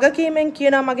 ඊටමත් වගකීමෙන්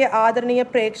කියනවා මගේ ආදරණීය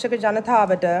ප්‍රේක්ෂක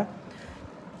ජනතාවට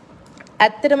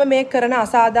ඇත්තටම මේ කරන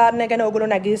අසාධාරණ ගැන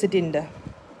ඔයගොල්ලෝ නැගී සිටින්න.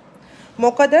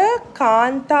 මොකද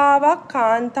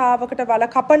කාන්තාවකට වල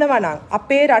කපනවා නම්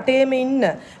අපේ රටේම ඉන්න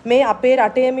මේ අපේ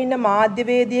රටේම ඉන්න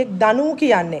මාධ්‍යවේදියෙක් දනු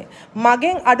කියන්නේ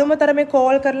මගෙන් අඩුම තරමේ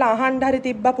කෝල් කරලා අහන්න හරි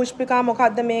තිබ්බා පුෂ්පිකා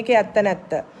මොකද්ද මේකේ ඇත්ත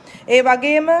නැත්ත. ඒ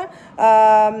වගේම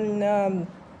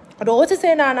රෝසි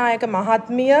සේනානායක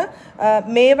මහත්මිය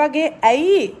මේ වගේ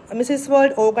ඇයි මිසිස්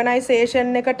වර්ල්ඩ්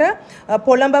ඕගනයිසේෂන් එකට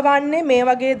පොළඹවන්නේ මේ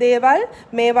වගේ දේවල්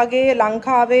මේ වගේ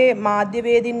ලංකාවේ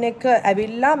මාධ්‍යවේදීන් එක්ක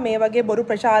ඇවිල්ලා මේ වගේ බොරු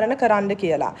ප්‍රචාරණ කරන්න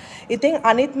කියලා. ඉතින්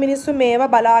අනිත් මිනිස්සු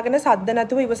මේවා බලාගෙන සද්ද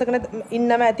නැතුව ඉවසගෙන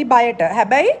ඉන්නම ඇති බයට.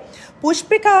 හැබැයි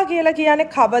පුෂ්පිකා කියලා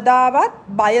කියන්නේ කවදාවත්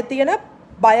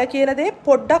බය කියන දේ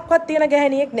පොඩ්ඩක්වත් තියෙන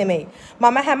ගැහණියෙක් නෙමෙයි.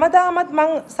 මම හැමදාමත්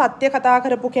මං සත්‍ය කතා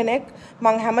කරපු කෙනෙක්.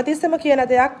 මං හැමතිස්සෙම කියන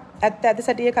දෙයක් ඇත්ත ඇති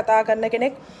සැටියේ කතා කරන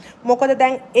කෙනෙක්. මොකද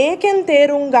දැන් ඒකෙන්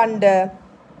තේරුම් ගන්න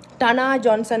ටනා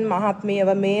ජොන්සන් මහත්මියව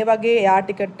මේ වගේ එයා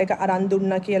ටිකට් එක අරන්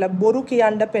දුන්නා කියලා බොරු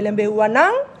කියන්න පෙළඹෙව්වා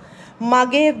නම්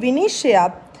මගේ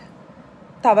විනිශ්චයත්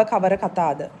තව කවර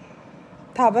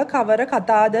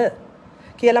කතාද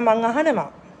කියලා මං අහනවා.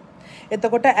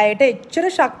 එතකොට ඇයට එච්චර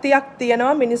ශක්තියක්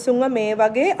තියෙනවා මිනිසුන්ව මේ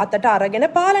වගේ අතට අරගෙන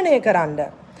පාලනය කරන්න.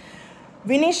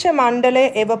 විනිශ්චය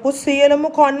මණ්ඩලයේ එවපු සියලුම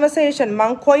කොන්වර්සේෂන්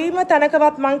මං කොයිම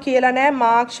තැනකවත් මං කියලා නෑ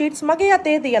මාර්ක් ෂීට්ස් මගේ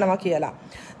අතේ තියෙනවා කියලා.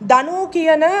 දනු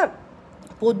කියන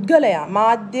පුද්ගලයා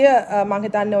මාධ්‍ය මං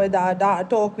හිතන්නේ ඔය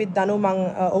ටෝක් විත් දනු මං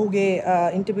ඔහුගේ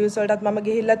ඉන්ටර්වියුස් වලටත් මම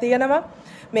ගිහිල්ලා තියෙනවා.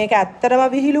 මේක ඇත්තටම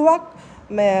විහිළුවක්.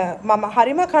 මම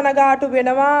හරිම කනගාටු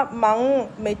වෙනවා මං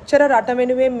මෙච්චර රට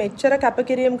වෙනුවෙන් මෙච්චර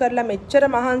කැපකිරීම කරලා මෙච්චර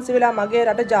මහන්සි වෙලා මගේ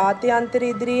රට ජාත්‍යන්තර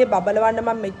ඉදිරියේ බබලවන්න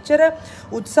මම මෙච්චර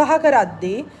උත්සාහ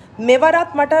කරද්දී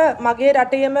මෙවරත් මට මගේ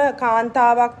රටේම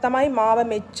කාන්තාවක් තමයි මාව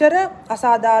මෙච්චර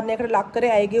අසාධාරණයකට ලක්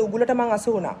කරේ ඇයගේ උගුලට මං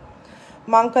අසු වුණා.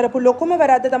 මං කරපු ලොකුම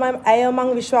වැරද්ද තමයි ඇය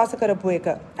මං විශ්වාස කරපු එක.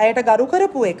 ඇයට ගරු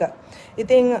කරපු එක.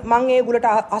 ඉතින් මං ඒ උගුලට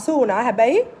අසු වුණා.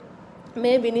 හැබැයි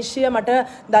මේ විනිශ්චය මට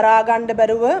දරා ගන්න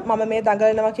බැරුව මම මේ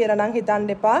දඟලනවා කියලා නම් හිතන්න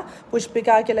එපා.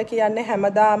 පුෂ්පිකා කියලා කියන්නේ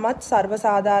හැමදාමත් සර්ව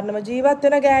සාධාරණව ජීවත්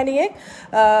වෙන ගෑණියෙක්.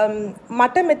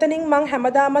 මට මෙතනින් මං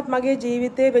හැමදාමත් මගේ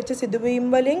ජීවිතේ වෙච්ච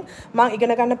සිදුවීම් වලින් මං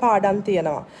ඉගෙන ගන්න පාඩම්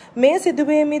තියෙනවා. මේ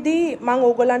සිදුවීමේදී මං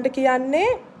ඕගොල්ලන්ට කියන්නේ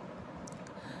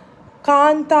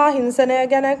කාන්තා හිංසනය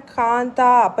ගැන,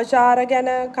 කාන්තා අපචාර ගැන,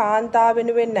 කාන්තා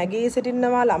වෙනුවෙන් නැගී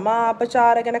සිටිනවා ළමා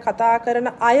අපචාර ගැන කතා කරන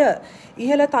අය,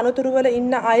 ඉහළ තනතුරු වල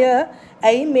ඉන්න අය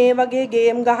ඇයි මේ වගේ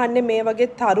ගේම් ගහන්නේ මේ වගේ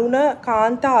තරුණ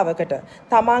කාන්තාවකට?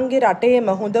 තමන්ගේ රටේම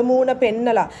හොඳ මූණ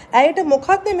පෙන්නලා ඇයට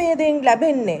මොකද්ද මේ දෙයින්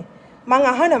ලැබෙන්නේ? මං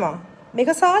අහනවා.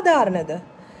 මේක සාධාරණද?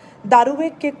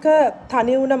 දරුවෙක් එක්ක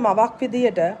තනි වුණ මවක්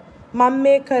විදියට මම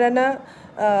මේ කරන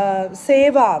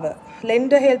සේවාව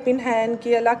lend a helping hand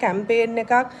කියලා කැම්පේන්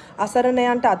එකක්,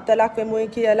 අසරණයන්ට අත්වලක් වෙමුයි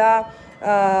කියලා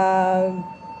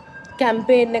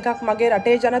කැම්පේන් එකක් මගේ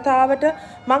රටේ ජනතාවට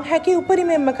මං හැකි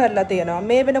උපරිමයෙන්ම කරලා තියෙනවා.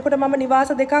 මේ වෙනකොට මම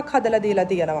නිවාස දෙකක් හදලා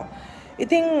දීලා තියෙනවා.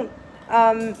 ඉතින්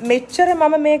මෙච්චර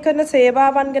මම මේ කරන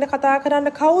සේවාවන් ගැන කතා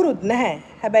කරන්න කවුරුත් නැහැ.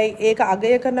 හැබැයි ඒක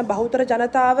අගය කරන බහුතර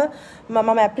ජනතාව මම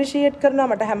ඇප්‍රීෂিয়েට් කරනවා.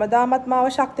 මට හැමදාමත් මාව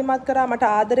ශක්තිමත් කරා, මට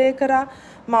ආදරය කරා,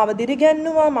 මාව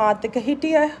දිරිගැන්නුවා, මාත් එක්ක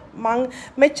හිටිය. මං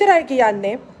මෙච්චරයි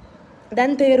කියන්නේ.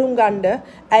 දැන් තේරුම් ගන්න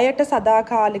ඇයට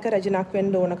සදාකාලික රැජිනක්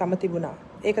වෙන්න ඕනකම තිබුණා.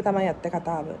 ඒක තමයි ඇත්ත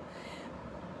කතාව.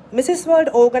 Mrs.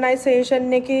 World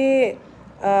Organisation එකේ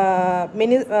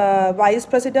වයිස්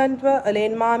ප්‍රෙසිඩන්ට්ව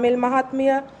එලේන් මාමෙල්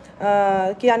මහත්මිය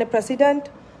කියන්නේ ප්‍රෙසිඩන්ට්,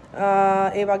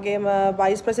 ඒ වගේම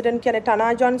වයිස් ප්‍රෙසිඩන්ට් කියන්නේ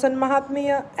ටනා ජොන්සන්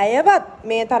මහත්මිය, ඇයවත්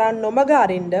මේ තරම් නොමග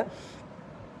අරින්න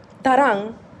තරම්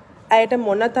ඇයට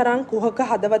මොන තරම් කුහක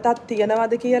හදවතක්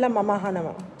තියනවද කියලා මම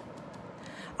අහනවා.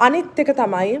 අනිත් එක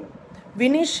තමයි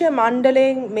විනිශ්චය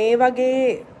මණ්ඩලයෙන් මේ වගේ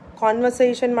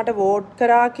conversation මට vote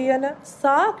කරා කියන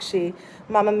සාක්ෂි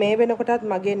මම මේ වෙනකොටත්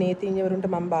මගේ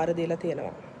නීතිඥවරුන්ට මම බාර දීලා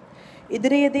තියෙනවා.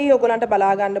 ඉදිරියේදී ඔයගොල්ලන්ට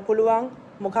බලා ගන්න පුළුවන්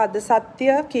මොකද්ද සත්‍ය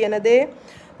කියන දේ.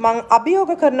 මම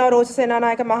අභියෝග කරනවා රෝසි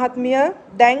සේනානායක මහත්මිය,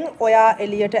 දැන් ඔයා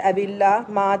එළියට ඇවිල්ලා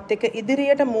මාත් එක්ක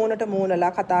ඉදිරියට මූණට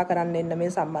මූණලා කතා කරන්න එන්න මේ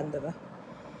සම්බන්ධව.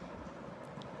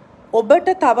 ඔබට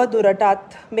තව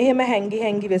දුරටත් මෙහෙම හැංගි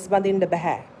හැංගි වෙස් බඳින්න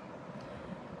බෑ.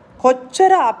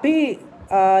 කොච්චර අපි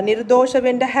නිර්දෝෂ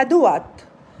වෙන්න හැදුවත්,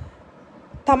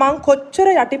 තමන් කොච්චර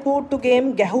යටිපූට්ටු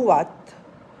ගේම් ගැහුවත්,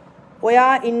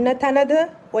 ඔයා ඉන්න තැනද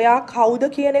ඔයා කවුද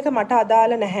කියන එක මට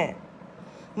අදාළ නැහැ.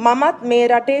 මමත් මේ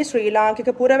රටේ ශ්‍රී ලාංකික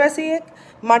පුරවැසියෙක්.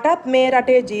 මටත් මේ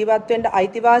රටේ ජීවත් වෙන්න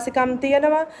අයිතිවාසිකම්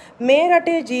තියෙනවා. මේ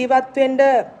රටේ ජීවත් වෙන්න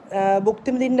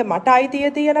භුක්ති විඳින්න මට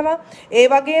අයිතිය තියෙනවා. ඒ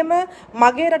වගේම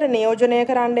මගේ රට නියෝජනය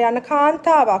කරන්න යන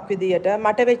කාන්තාවක් විදියට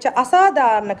මට වෙච්ච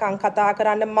අසාධාරණකම් කතා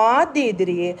කරන්න මාධ්‍ය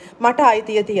ඉදිරියේ මට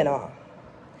අයිතිය තියෙනවා.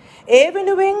 ඒ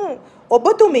වෙනුවෙන්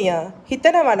ඔබතුමිය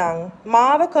හිතනවා නම්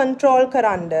මාව කන්ට්‍රෝල්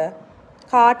කරන්න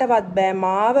කාටවත් බෑ,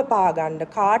 මාව පාගන්න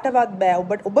කාටවත් බෑ.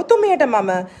 ඔබතුමියට මම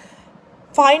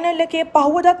ෆයිනල් එකේ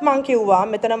පහුවදත් මං කිව්වා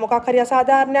මෙතන මොකක් හරි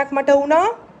අසාධාරණයක් මට වුණා.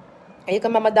 ඒක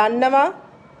මම දන්නවා.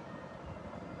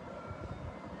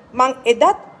 මං එදත්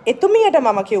එතුමියට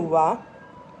මම කිව්වා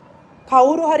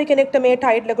කවුරු හරි කෙනෙක්ට මේ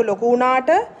ටයිටල් එක ලොකු වුණාට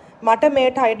මට මේ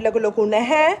ටයිටල් එක ලොකු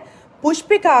නැහැ.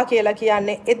 පුෂ්පිකා කියලා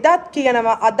කියන්නේ එදත්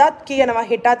කියනවා, අදත්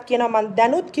කියනවා, හෙටත් කියනවා, මං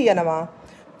දැනුත් කියනවා.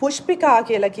 පුෂ්පිකා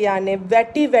කියලා කියන්නේ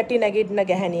වැටි වැටි නැගිටින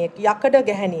ගැහණියෙක්, යකඩ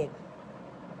ගැහණියෙක්.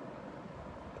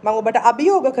 මම ඔබට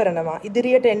අභියෝග කරනවා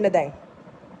ඉදිරියට එන්න දැන්.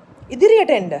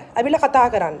 ඉදිරියට එන්න. අවිලා කතා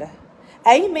කරන්න.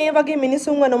 ඇයි මේ වගේ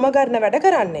මිනිසුන්ව නොමගරන වැඩ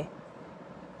කරන්නේ?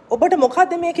 ඔබට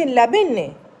මොකද්ද මේකෙන්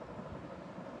ලැබෙන්නේ?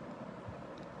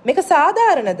 මේක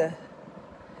සාධාරණද?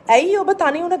 ඇයි ඔබ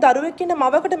තනි වුණ දරුවෙක් ඉන්න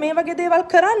මවකට මේ වගේ දේවල්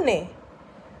කරන්නේ?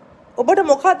 ඔබට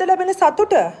මොකද්ද ලැබෙන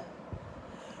සතුට?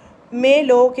 මේ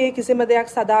ලෝකයේ කිසිම දෙයක්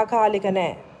සදාකාලික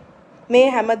නැහැ. මේ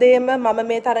හැමදේම මම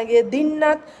මේ තරගයේ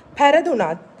දින්නත්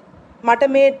පැරදුනත් මට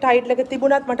මේ ටයිටල් එක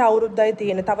තිබුණත් මට අවුරුද්දයි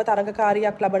තියෙන්නේ. තව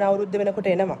තරගකාරියක් ලබන අවුරුද්ද වෙනකොට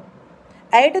එනවා.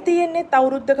 ඇයට තියෙන්නේ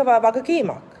අවුරුද්දක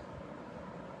වගකීමක්.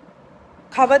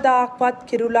 කවදාක්වත්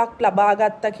කිරුලක් ලබා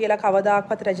ගත්තා කියලා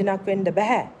කවදාක්වත් රැජිනක් වෙන්න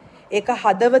බෑ. ඒක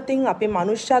හදවතින් අපි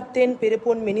මනුෂ්‍යත්වයෙන්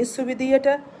පිරිපුන් මිනිස්සු විදියට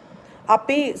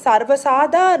අපි සර්ව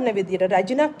සාධාරණ විදියට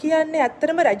රැජිනක් කියන්නේ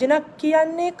ඇත්තටම රැජිනක්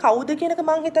කියන්නේ කවුද කියන එක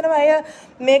මම හිතනවා අය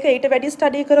මේක ඊට වැඩි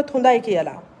ස්ටඩි කරොත් හොඳයි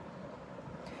කියලා.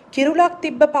 කිරුලක්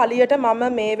තිබ්බ පළියට මම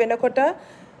මේ වෙනකොට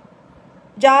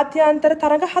ජාත්‍යන්තර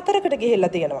තරඟ 4කට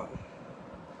ගිහිල්ලා තියෙනවා.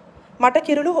 මට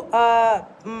කිරුළු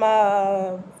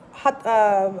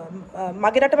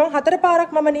මගේ රට මම 4 පාරක්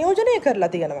මම නියෝජනය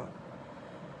කරලා තියෙනවා.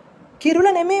 කිරුළ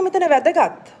නෙමෙයි මෙතන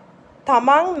වැදගත්.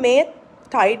 තමන් මේ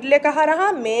ටයිටල් එක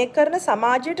හරහා මේ කරන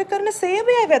සමාජයට කරන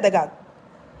සේවයයි වැදගත්.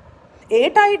 ඒ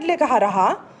ටයිටල් එක හරහා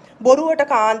බොරුවට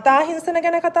කාන්තා හිංසන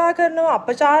ගැන කතා කරනවා,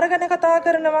 අපචාර ගැන කතා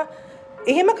කරනවා.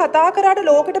 එහෙම කතා කරාට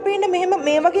ලෝකෙට පේන්න මෙහෙම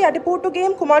මේ වගේ අඩිපූට්ටු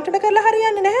ගේම් කුමාන්ටන කරලා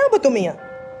හරියන්නේ නැහැ ඔබතුමිය.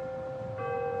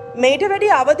 මේට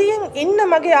වැඩි අවදියෙන් ඉන්න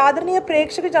මගේ ආදරණීය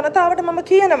ප්‍රේක්ෂක ජනතාවට මම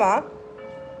කියනවා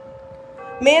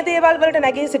මේ දේවල් වලට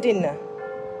නැගී සිටින්න.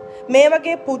 මේ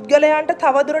වගේ පුද්ගලයන්ට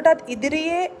තවදුරටත්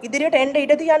ඉදිරියට එන්න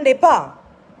ඉඩ තියන්න එපා.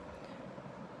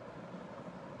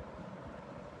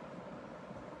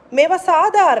 මේවා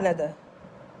සාධාරණද?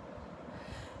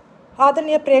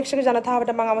 ආදරණීය ප්‍රේක්ෂක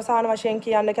ජනතාවට මම අවසාන වශයෙන්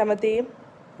කියන්න කැමතියි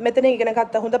මෙතන ඉගෙන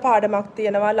ගත්ත හොඳ පාඩමක්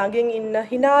තියෙනවා. ළඟින් ඉන්න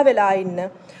hina වෙලා ඉන්න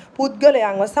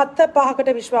පුද්ගලයන්ව සත්‍ය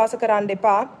පහකට විශ්වාස කරන්න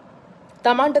එපා.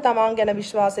 තමන්ට තමන් ගැන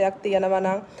විශ්වාසයක් තියෙනවා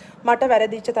නම් මට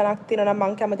වැරදිච්ච තැනක් තියෙනවා නම්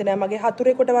මං කැමති නෑ මගේ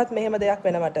හතුරෙකුටවත් මෙහෙම දෙයක්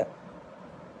වෙනවට.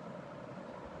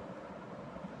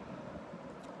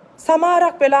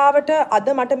 සමහරක් වෙලාවට අද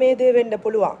මට මේ දේ වෙන්න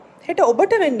පුළුවන්. හෙට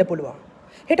ඔබට වෙන්න පුළුවන්.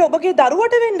 හෙට ඔබගේ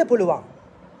දරුවට වෙන්න පුළුවන්.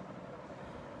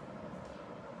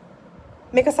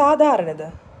 මේක සාධාරණද?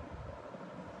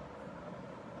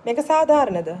 මේක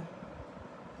සාධාරණද?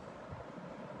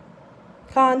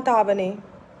 කාන්තාවනේ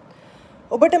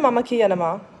ඔබට මම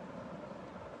කියනවා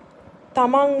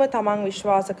තමන්ව තමන්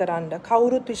විශ්වාස කරන්න.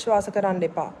 කවුරුත් විශ්වාස කරන්න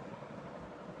එපා.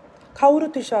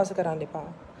 කවුරුත් විශ්වාස කරන්න එපා.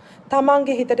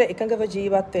 තමන්ගේ හිතට එකඟව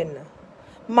ජීවත් වෙන්න.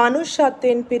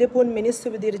 මනුෂ්‍යත්වයෙන් පිරිපුන්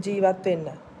මිනිස්සු විදිහට ජීවත් වෙන්න.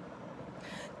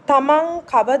 තමන්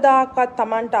කවදාකවත්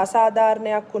තමන්ට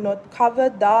අසාධාරණයක් වුණොත්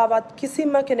කවදාවත්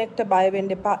කිසිම කෙනෙක්ට බය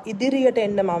වෙන්න එපා. ඉදිරියට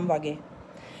එන්න මම වගේ.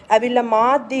 ඇවිල්ලා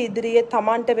මාධ්‍ය ඉදිරියේ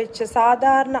තමන්ට වෙච්ච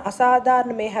සාධාරණ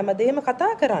අසාධාරණ මේ හැමදේම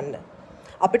කතා කරන්න.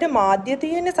 අපිට මාධ්‍ය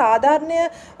තියෙන්නේ සාධාරණය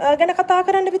ගැන කතා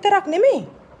කරන්න විතරක් නෙමෙයි.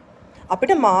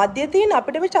 අපිට මාධ්‍ය තියෙන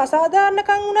අපිට වෙච්ච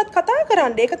අසාධාරණකම් වුණත් කතා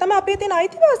කරන්න. ඒක තමයි අපේ තියෙන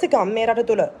අයිතිවාසිකම් මේ රට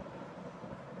තුල.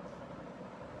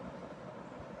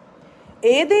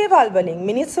 ඒ දේවල් වලින්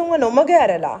මිනිස්සුන්ව නොමග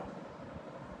ඇරලා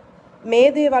මේ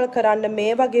දේවල් කරන්න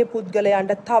මේ වගේ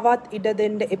පුද්ගලයන්ට තවත් ඉඩ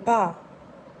දෙන්න එපා.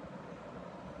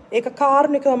 ඒක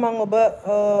කාරුණිකව මම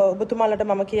ඔබතුමාලට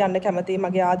මම කියන්න කැමතියි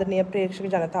මගේ ආදරණීය ප්‍රේක්ෂක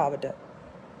ජනතාවට.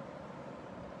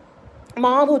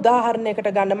 මාව උදාහරණයකට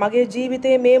ගන්න මගේ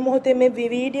ජීවිතයේ මේ මොහොතේ මේ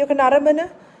වීඩියෝ එක නරඹන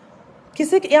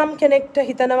කිසි යම් කෙනෙක්ට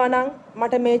හිතනවා නම්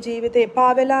මට මේ ජීවිතේ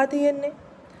එපා වෙලා තියෙන්නේ.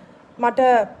 මට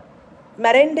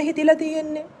මැරෙන්න හිතිලා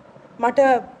තියෙන්නේ. මට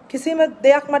කිසිම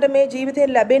දෙයක් මට මේ ජීවිතේ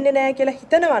ලැබෙන්නේ නැහැ කියලා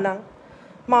හිතනවා නම්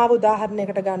මාව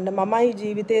උදාහරණයකට ගන්න. මමයි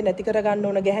ජීවිතේ නැති කරගන්න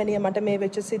ඕන ගැහණිය මට මේ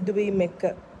වෙච්ච සිද්ධවීම් එක්ක.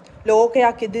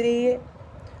 ලෝකයක් ඉදිරියේ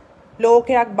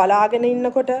ලෝකයක් බලාගෙන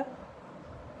ඉන්නකොට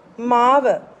මාව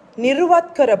නිර්වත්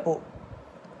කරපු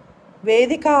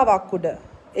වේදිකාවක් උඩ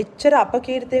එච්චර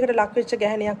අපකීර්තියකට ලක් වෙච්ච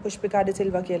ගැහණියක් පුෂ්පිකා ඩි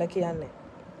සිල්වා කියලා කියන්නේ.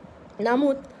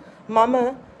 නමුත් මම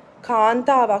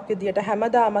කාන්තාවක් විදියට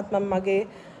හැමදාමත් මම මගේ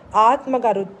ආත්ම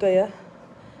ගරුත්වය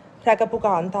රැකපු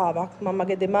කාන්තාවක්. මම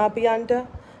මගේ දෙමාපියන්ට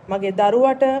මගේ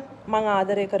දරුවට මං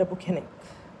ආදරය කරපු කෙනෙක්.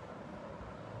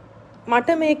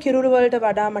 මට මේ කිරුළු වලට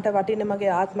වඩා මට වටින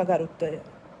මගේ ආත්ම ගරුත්වය.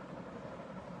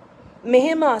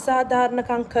 මෙහෙම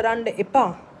අසාධාරණකම් කරන්න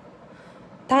එපා.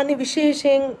 තනි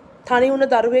විශේෂයෙන් තනි වුණ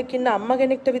දරුවෙක් ඉන්න අම්මා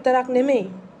කෙනෙක්ට විතරක් නෙමෙයි.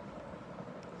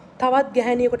 තවත්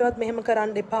ගැහණියෙකුටවත් මෙහෙම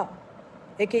කරන්න එපා.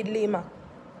 ඒක ඉල්ලීමක්.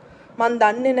 මන්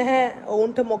දන්නේ නැහැ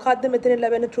ඔවුන්ට මොකද්ද මෙතන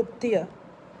ලැබෙන තෘප්තිය.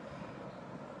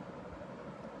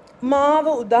 මාව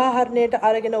උදාහරණයට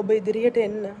අරගෙන ඔබ ඉදිරියට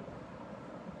එන්න.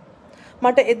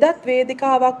 මට එදත්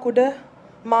වේදිකාවක් උඩ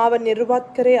මාව නිර්වත්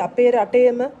කරේ අපේ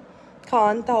රටේම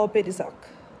කාන්තාව පිරිසක්.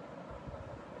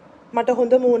 මට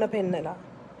හොඳ මූණ පෙන්නලා.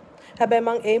 හැබැයි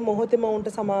මං ඒ මොහොතේම උන්ට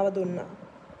සමාව දුන්නා.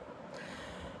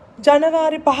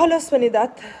 ජනවාරි 15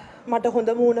 වෙනිදාත් මට හොඳ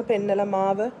මූණ පෙන්නලා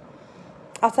මාව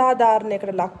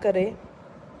අසාධාරණයකට ලක් කරේ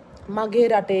මගේ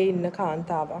රටේ ඉන්න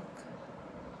කාන්තාවක්.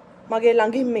 මගේ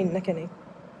ළඟින්ම ඉන්න කෙනෙක්.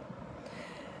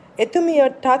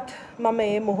 එතුමියටත් මම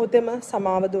මේ මොහොතේම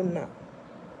සමාව දුන්නා.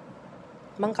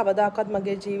 මං කවදාකවත්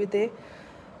මගේ ජීවිතේ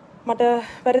මට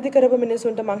වැරදි කරපු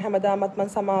මිනිසුන්ට මං හැමදාමත් මං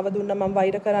සමාව දුන්නා. මං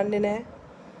වෛර කරන්නේ නැහැ.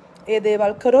 ඒ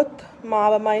දේවල් කරොත්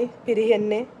මාවමයි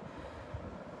පිරිහෙන්නේ.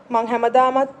 මං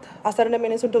හැමදාමත් අසරණ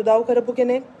මිනිසුන්ට උදව් කරපු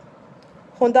කෙනෙක්.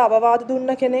 හොඳ අවවාද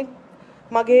දුන්න කෙනෙක්.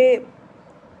 මගේ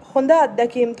හොඳ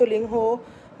අත්දැකීම් තුලින් හෝ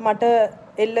මට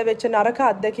එල්ල වෙච්ච නරක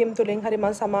අත්දැකීම් තුලින් හරි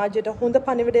මං සමාජයට හොඳ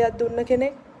පණිවිඩයක් දුන්න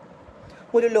කෙනෙක්.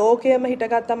 මුළු ලෝකයම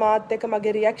හිටගත්ත මාත් එක්ක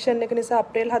මගේ රියැක්ෂන් එක නිසා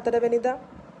අප්‍රේල් 4 වෙනිදා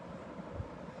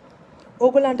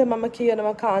ඕගොල්ලන්ට මම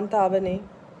කියනවා කාන්තාවනේ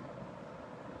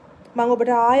මම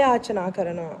ඔබට ආයාචනා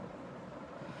කරනවා.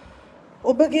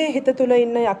 ඔබගේ හිත තුල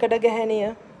ඉන්න යකඩ ගැහණිය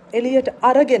එළියට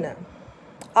අරගෙන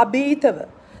අභීතව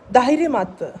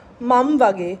ධෛර්යමත්ව මම්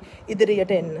වගේ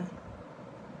ඉදිරියට එන්න.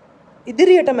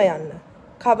 ඉදිරියටම යන්න.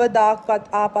 කවදාක්වත්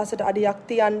ආපස්සට අඩියක්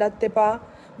තියන්නත් එපා.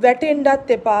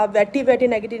 වැටෙන්නත් එපා. වැටි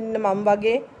නැගිටින්න මම්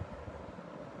වගේ.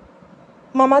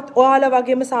 මමත් ඔයාලා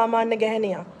වගේම සාමාන්‍ය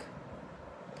ගැහණියක්.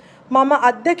 මම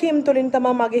අත්දැකීම් තුලින්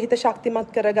තමයි මගේ හිත ශක්තිමත්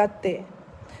කරගත්තේ.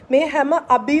 මේ හැම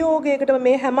අභියෝගයකටම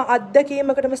මේ හැම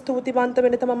අත්දැකීමකටම ස්තුතිවන්ත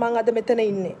වෙන්න තමයි මම අද මෙතන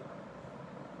ඉන්නේ.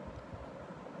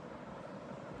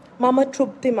 මම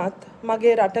තෘප්තිමත්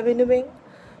මගේ රට වෙනුවෙන්,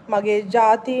 මගේ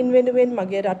ජාතීන් වෙනුවෙන්,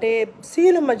 මගේ රටේ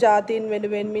සියලුම ජාතීන්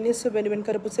වෙනුවෙන්, මිනිස්සු වෙනුවෙන්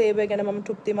කරපු සේවය ගැන මම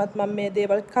තෘප්තිමත්. මම මේ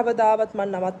දේවල් කවදාවත් මම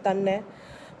නවත්තන්නේ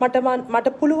නැහැ.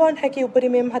 මට පුළුවන් හැකි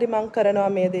උපරිමයෙන් හරි මම කරනවා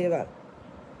මේ දේවල්.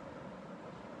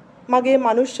 මගේ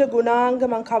මනුෂ්‍ය ගුණාංග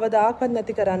මම කවදාකවත්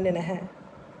නැති කරන්නේ නැහැ.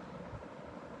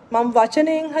 මම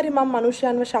වචනයෙන් හරි මම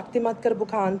මනුෂ්‍යයන්ව ශක්තිමත් කරපු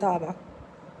කාන්තාවක්.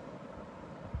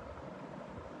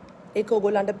 ඒක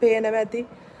ඔයගොල්ලන්ට පේනවා ඇති.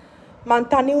 මං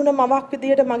තනි වුණ මවක්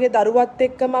විදියට මගේ දරුවත්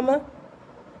එක්ක මම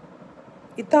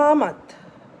ඊටමත්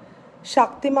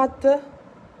ශක්තිමත්ව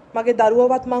මගේ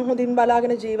දරුවවත් මං හොඳින්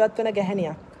බලාගෙන ජීවත් වෙන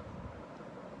ගැහණියක්.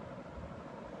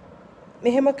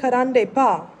 මෙහෙම කරන්න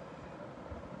එපා.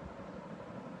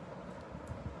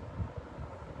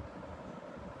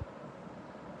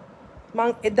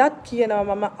 මං එදත්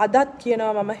කියනවා, මම අදත්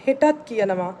කියනවා, මම හෙටත්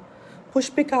කියනවා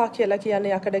පුෂ්පිකා කියලා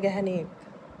කියන්නේ යකඩ ගැහණියෙක්.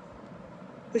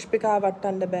 පුෂ්පිකා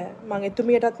වට්ටන්න බෑ. මං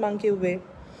එතුමියටත් මං කිව්වේ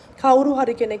කවුරු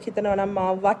හරි කෙනෙක් හිතනවා නම්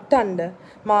මාව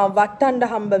වට්ටන්න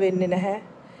හම්බ වෙන්නේ නැහැ.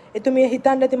 එතුමිය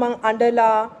හිතන්න ඇති මං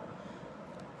අඬලා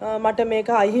මට මේක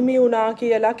අහිමි වුණා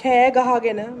කියලා කෑ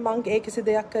ගහගෙන මං ඒ කිසි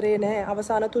දෙයක් කරේ නැහැ.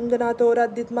 අවසාන 3 දෙනා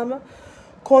තෝරද්දිත් මම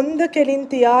කොන්ද කෙලින්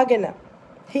තියාගෙන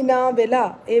hina වෙලා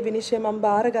ඒ විනිශ්චය මම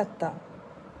බාරගත්තා.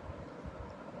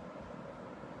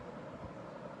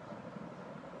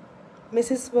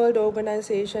 Mrs. World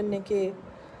Organization එකේ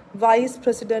Vice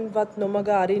President වත් නොමග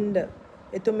අරින්න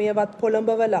එතුමියවත්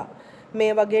පොළඹවලා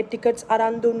මේ වගේ ටිකට්ස්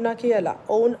අරන් දුන්නා කියලා.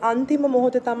 ඔවුන් අන්තිම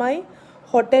මොහොතේ තමයි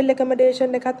හොටෙල්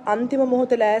එකමඩේෂන් එකත් අන්තිම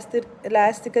මොහොතේ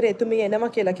ලෑස්ති කර එතුමිය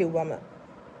එනවා කියලා කිව්වම.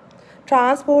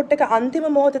 ට්‍රාන්ස්පෝර්ට් එක අන්තිම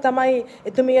මොහොතේ තමයි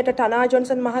එතුමියට ටනා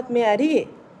ජොන්සන් මහත්මිය ඇරියේ.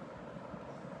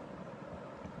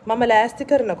 මම ලෑස්ති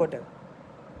කරනකොට.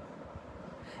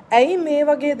 ඇයි මේ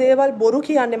වගේ දේවල් බොරු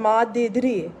කියන්නේ මාධ්‍ය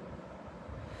ඉදිරියේ?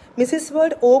 Mrs.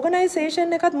 World Organization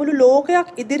එකත් මුළු ලෝකයක්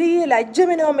ඉදිරියේ ලැජ්ජ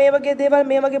වෙනවා මේ වගේ දේවල්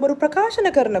මේ වගේ බොරු ප්‍රකාශන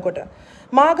කරනකොට.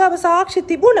 මාගාව සාක්ෂි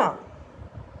තිබුණා.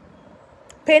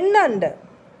 පෙන්නන්න.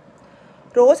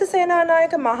 රෝසි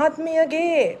සේනානායක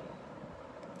මහත්මියගේ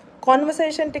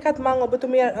conversation ටිකත් මම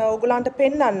ඔයගලන්ට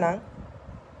පෙන්නන්නම්.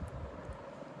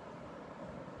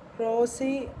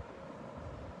 රෝසි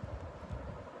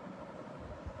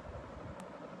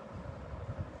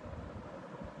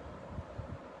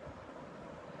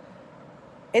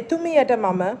එතුමියට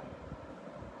මම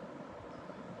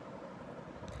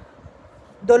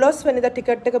 12 වෙනිදා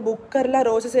ටිකට් එක බුක් කරලා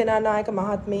රෝසි සේනානායක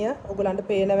මහත්මිය ඔයගලන්ට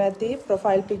පේනවා ඇති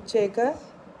ප්‍රොෆයිල් පික්චර් එක.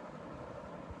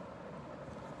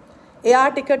 එයා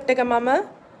ටිකට් එක මම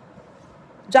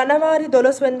ජනවාරි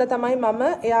 12 වෙනිදා තමයි මම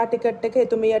එයා ටිකට් එක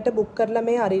එතුමියට බුක් කරලා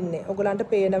මේ අරින්නේ. ඔයගලන්ට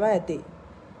පේනවා ඇති.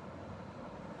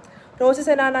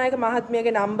 රෝසි සේනානායක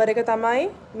මහත්මියගේ නම්බර් එක තමයි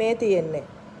මේ තියෙන්නේ.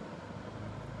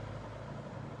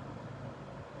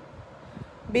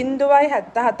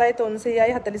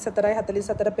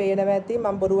 077 පේනවා ඇති.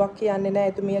 මම බොරුවක් කියන්නේ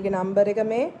නැහැ. එතුමියගේ නම්බර් එක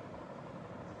මේ.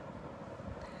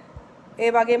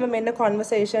 ඒ වගේම මෙන්න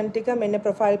conversation ටික, මෙන්න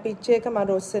profile picture එක, මම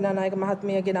රෝසි සේනානායක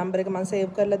මහත්මියගේ නම්බර් එක මම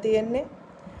save කරලා තියෙන්නේ.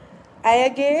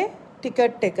 ඇයගේ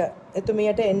ටිකට් එක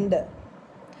එතුමියට එන්න.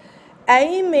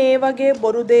 ඇයි මේ වගේ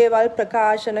බොරු දේවල්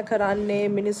ප්‍රකාශන කරන්නේ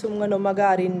මිනිසුන්ව නොමග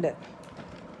අරින්න?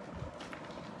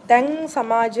 දැන්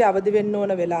සමාජය අවදි වෙන්න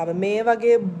ඕන වෙලාව. මේ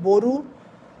වගේ බොරු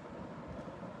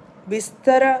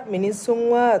විස්තර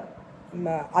මිනිසුන්ව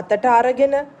අතට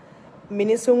අරගෙන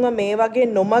මිනිසුන්ව මේ වගේ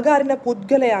නොමග අරින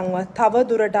පුද්ගලයන්ව තව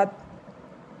දුරටත්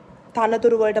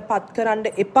තනතුරු වලට පත් කරන්න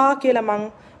එපා කියලා මං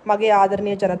මගේ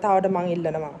ආදරණීය ජනතාවට මං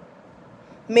ඉල්ලනවා.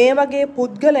 මේ වගේ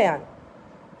පුද්ගලයන්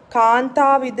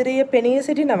කාන්තාව ඉදිරියේ පෙනී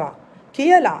සිටිනවා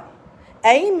කියලා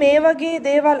ඇයි මේ වගේ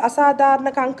දේවල්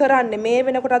අසාධාරණකම් කරන්නේ? මේ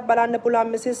වෙනකොටත් බලන්න පුළුවන්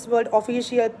Mrs. World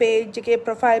official page එකේ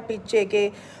profile picture එකේ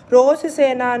රෝසි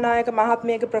සේනානායක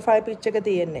මහත්මියගේ profile picture එක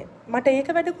තියෙන්නේ. මට ඒක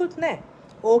වැඩකුත් නැහැ.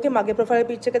 ඕකේ මගේ profile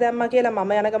picture එක දැම්මා කියලා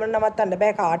මම යන ගමන නවත්තන්න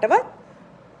බෑ කාටවත්.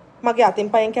 මගේ අතින්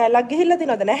පයින් කැලක් ගිහිල්ලා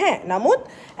තියනවද? නැහැ. නමුත්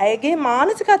ඇයගේ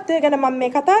මානසිකත්වය ගැන මම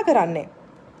මේ කතා කරන්නේ.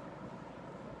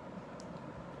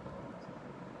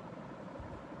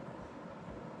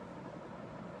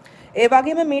 ඒ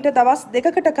වගේම මීට දවස්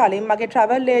 2කට කලින් මගේ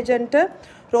travel agent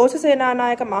Rosie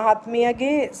Senanayake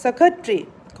මහත්මියගේ secretary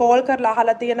call කරලා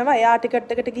අහලා තියෙනවා එයා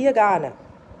ටිකට් එකට ගිය ගාන.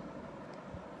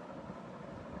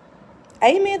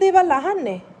 ඇයි මේ දේවල්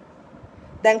අහන්නේ?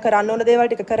 දැන් කරන්න ඕන දේවල්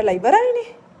ටික කරලා ඉවරයිනේ.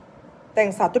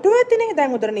 දැන් සතුටු වෙතිනේ.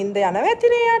 දැන් උදේ නිින්ද යනවා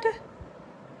ඇතිනේ යාට.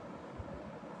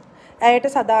 ඇයට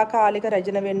සදාකාලික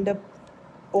රැජින වෙන්න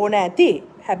ඕන ඇති.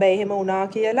 හැබැයි එහෙම වුණා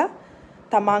කියලා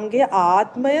තමන්ගේ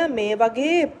ආත්මය මේ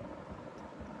වගේ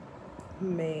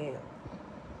මේ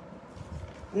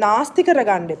නාස්ති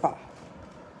කරගන්න එපා.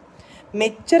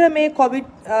 මෙච්චර මේ කොවිඩ්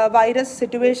වෛරස්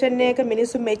සිටුේෂන් එක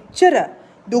මිනිස්සු මෙච්චර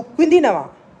දුක් විඳිනවා.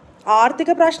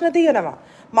 ආර්ථික ප්‍රශ්න තියෙනවා.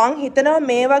 මං හිතනවා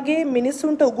මේ වගේ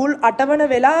මිනිස්සුන්ට උගුල් අටවන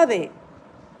වෙලාවේ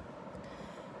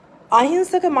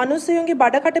අහිංසක මිනිස්සුන්ගේ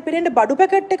බඩකට පිරෙන්න බඩු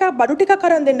පැකට් එකක් බඩු ටිකක්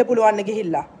අරන් දෙන්න පුළුවන් නේ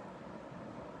ගිහිල්ලා.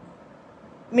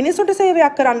 මිනිස්සුන්ට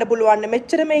සේවයක් කරන්න පුළුවන්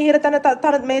මෙච්චර මේ හිරතන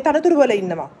මේ තනතුරු වල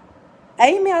ඉන්නවා.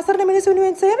 ඇයි මේ අසරණ මිනිස්සුන්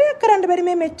වෙන සේවයක් කරන්න බැරි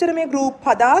මේ මෙච්චර මේ ගෲප්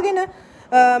හදාගෙන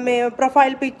මේ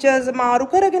ප්‍රොෆයිල් පික්චර්ස් මාරු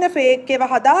කරගෙන ෆේක්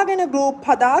ඒවා හදාගෙන ගෲප්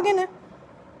හදාගෙන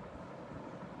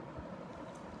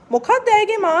මොකක්ද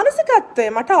ඇයිගේ මානසිකත්වය?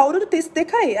 මට අවුරුදු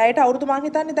 32යි. ඇයට අවුරුදු මං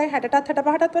හිතන්නේ දැන් 60ටත්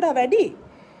 65ටත් වඩා වැඩි.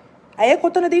 ඇය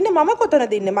කොතනද ඉන්නේ මම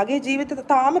කොතනද ඉන්නේ? මගේ ජීවිතේ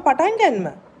තාම පටන් ගන්නම.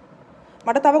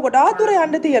 මට තව ගොඩාක් දුර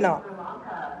යන්න තියෙනවා.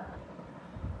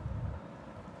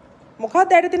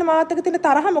 මොකක්ද ඇයට තියෙන මාත් එක්ක තියෙන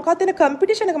තරහ මොකක්ද තියෙන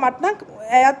කම්පිටිෂන් එක? මට නම්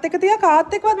ඇයත් එක්ක තියා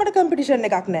කාත් එක්කවත් මට කම්පිටිෂන්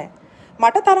එකක් නැහැ.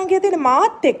 මට තරංගය තියෙන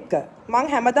මාත් එක්ක මං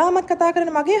හැමදාමත් කතා කරන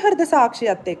මගේ හෘද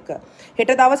සාක්ෂියත් එක්ක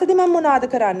හෙට දවසේදී මම මොනවාද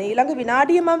කරන්නේ ඊළඟ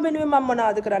විනාඩියේ මම වෙනුවෙන් මම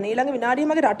මොනවාද කරන්නේ ඊළඟ විනාඩියේ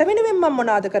මගේ රට වෙනුවෙන් මම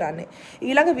මොනවාද කරන්නේ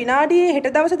ඊළඟ විනාඩියේ හෙට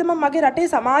දවසේදී මම මගේ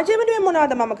රටේ සමාජය වෙනුවෙන්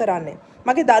මොනවාද මම කරන්නේ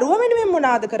මගේ දරුවා වෙනුවෙන්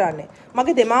මොනවාද කරන්නේ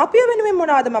මගේ දෙමාපියෝ වෙනුවෙන්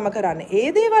මොනවාද මම කරන්නේ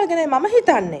ඒ දේවල් ගැන මම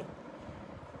හිතන්නේ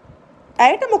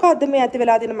ඇයට මොකද්ද මේ ඇති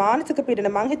වෙලා තියෙන මානසික පීඩන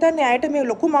මං හිතන්නේ ඇයට මේ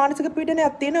ලොකු මානසික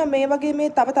පීඩනයක් තියෙනවා මේ වගේ මේ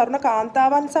තව තරුණ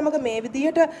කාන්තාවන් සමග මේ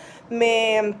විදියට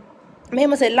මේ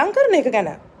මෙහෙම සෙල්ලම් කරන එක ගැන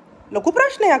ලොකු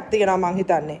ප්‍රශ්නයක් තියෙනවා මං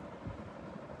හිතන්නේ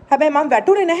හැබැයි මං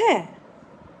වැටුනේ නැහැ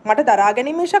මට දරා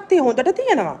ගැනීමේ ශක්තිය හොඳට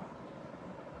තියෙනවා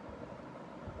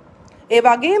ඒ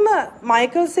වගේම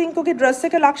මයිකල් සිංකුගේ ඩ්‍රෙස්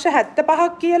එක ලක්ෂ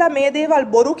 75ක් කියලා මේ දේවල්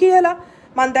බොරු කියලා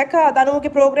මම දැක්ක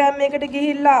දනුවගේ ප්‍රෝග්‍රෑම් එකකට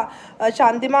ගිහිල්ලා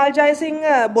චන්දිමාල් ජයසිංහ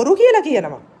බොරු කියලා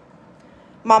කියනවා.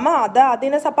 මම අද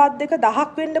අදින සපත් දෙක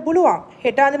 1000ක් වෙන්න පුළුවන්.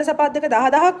 හෙට අදින සපත් දෙක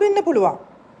 10000ක් වෙන්න පුළුවන්.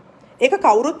 ඒක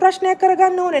කවුරුත් ප්‍රශ්නයක්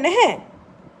කරගන්න ඕනේ නැහැ.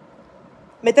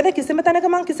 මෙතන කිසිම තැනක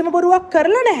මම කිසිම බොරුවක්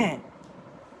කරලා නැහැ.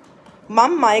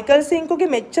 මම මයිකල්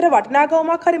සිංකුගේ මෙච්චර වටිනා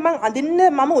ගවුමක් හරි මම අඳින්න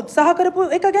මම උත්සාහ කරපු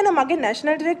එක ගැන මගේ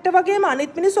නැෂනල් ඩිරෙක්ටර් වගේම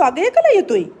අනිත් මිනිස්සු අගය කළ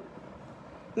යුතුයි.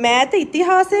 මෑත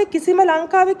ඉතිහාසයේ කිසිම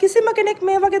ලංකාවේ කිසිම කෙනෙක්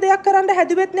මේ වගේ දෙයක් කරන්න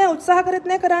හැදුවෙත් නැහැ උත්සාහ කරෙත්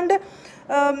නැහැ කරන්න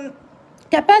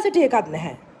කැපැසිටි එකක්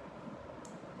නැහැ.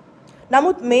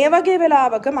 නමුත් මේ වගේ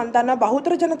වෙලාවක මම දන්නවා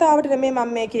බහුතර ජනතාවට නෙමෙයි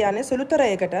මම මේ කියන්නේ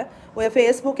සුළුතරයකට ඔය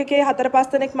Facebook එකේ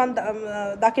 4-5 දෙනෙක් මම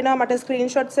දකිනවා මට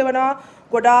ස්ක්‍රීන්ෂොට්ස් එවනවා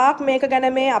ගොඩාක් මේක ගැන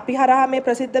මේ අපි හරහා මේ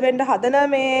ප්‍රසිද්ධ වෙන්න හදන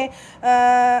මේ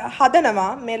හදනවා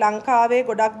මේ ලංකාවේ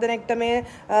ගොඩක් දෙනෙක්ට මේ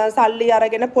සල්ලි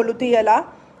අරගෙන පොලු තියලා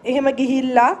එහෙම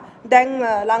ගිහිල්ලා දැන්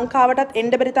ලංකාවටත්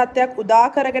එන්න බැරි තත්ත්වයක් උදා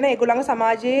කරගෙන ඒගොල්ලන්ගේ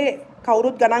සමාජයේ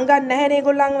කවුරුත් ගණන් ගන්න නැහැ නේ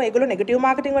ඒගොල්ලෝ නෙගටිව්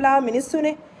මාකටිං වල ආව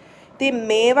මිනිස්සුනේ. ඉතින්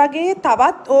මේ වගේ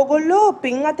තවත් ඕගොල්ලෝ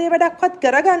පින් අතේ වැඩක්වත්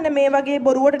කරගන්න මේ වගේ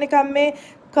බොරුවට නිකන් මේ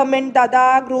කමෙන්ට්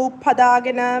දදා ගෲප්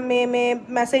හදාගෙන මේ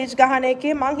මැසේජ් ගහන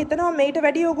එකේ මං හිතනවා මේට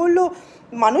වැඩි ඕගොල්ලෝ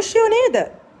මිනිස්සුයෝ නේද?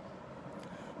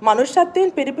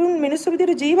 මනුෂ්‍යත්වයෙන් පිරිපුන් මිනිස්සු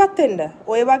විදිහට ජීවත් වෙන්න.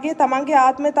 ඔය වගේ තමන්ගේ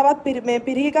ආත්මය තවත්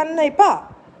පිරිහි ගන්න එපා.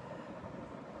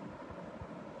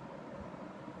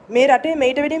 මේ රටේ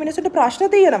මේට වැඩි මිනිස්සුන්ට ප්‍රශ්න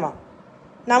තියෙනවා.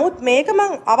 නමුත් මේක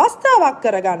මං අවස්ථාවක්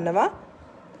කරගන්නවා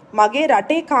මගේ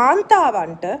රටේ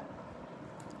කාන්තාවන්ට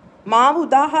මාව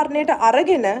උදාහරණයට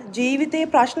අරගෙන ජීවිතේ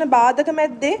ප්‍රශ්න බාධක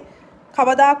මැද්දේ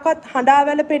කවදාක්වත් හඬා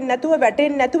වැළපෙන්නේ නැතුව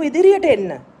වැටෙන්නේ නැතුව ඉදිරියට එන්න.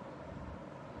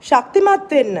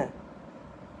 ශක්තිමත් වෙන්න.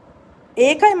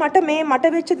 ඒකයි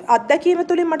මට වෙච්ච අත්දැකීම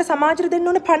තුලින් මට සමාජයට දෙන්න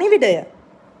ඕන පණිවිඩය.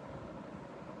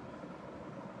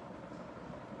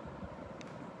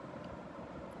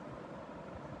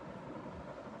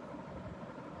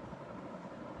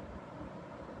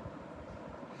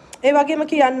 ඒ වගේම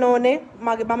කියන්න ඕනේ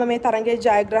මම මේ තරඟයේ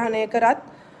ජයග්‍රහණය කරත්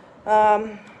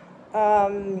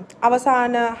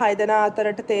අවසාන 6 දෙනා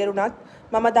අතරට තේරුණත්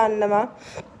මම දන්නවා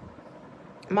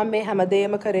මම මේ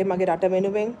හැමදේම කරේ මගේ රට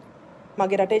වෙනුවෙන්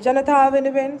මගේ රටේ ජනතාව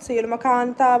වෙනුවෙන් සියලුම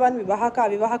කාන්තාවන් විවාහක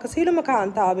අවිවාහක සියලුම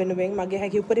කාන්තාව වෙනුවෙන් මගේ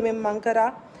හැකි උපරිමෙන් මං කරා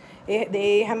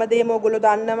ඒ හැමදේම ඔයගොල්ලෝ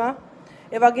දන්නවා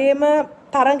ඒ වගේම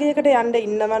තරඟයකට යන්න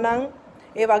ඉන්නවා නම්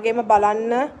ඒ වගේම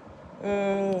බලන්න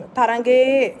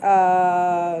තරඟේ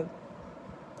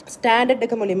ස්ටෑන්ඩඩ්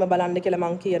එක මුලින්ම බලන්න කියලා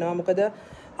මම කියනවා මොකද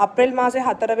අප්‍රේල් මාසේ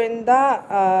 4 වෙනිදා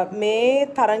මේ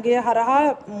තරඟය හරහා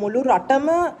මුළු රටම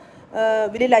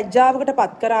විලි ලැජ්ජාවකට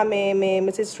පත් කරා මේ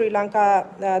මිසිස් ශ්‍රී ලංකා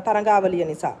තරඟාවලිය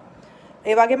නිසා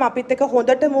ඒ වගේම අපිත් එක්ක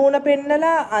හොඳට මූණ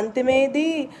පෙන්නලා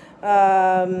අන්තිමේදී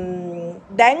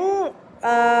දැන්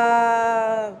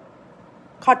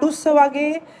කටුස්ස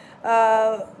වගේ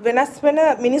වෙනස් වෙන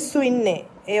මිනිස්සු ඉන්නේ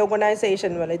ඒ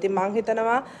ඕගනයිසේෂන් වල. ඉතින් මම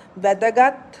හිතනවා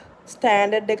වැදගත්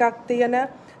ස්ටෑන්ඩඩ් එකක් තියෙන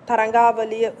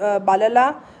තරංගාවලිය බලලා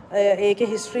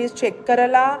ඒකේ හිස්ටරිස් චෙක්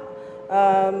කරලා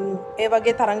ඒ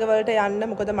වගේ තරංග වලට යන්න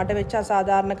මොකද මට වෙච්ච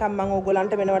අසාධාරණකම් මම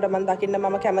ඕගොල්ලන්ට වෙනවට මම දකින්න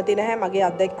මම කැමති නැහැ මගේ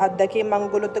අත්දැකීම් මම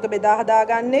ඕගොල්ලොත් එක්ක බෙදා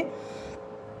හදාගන්නේ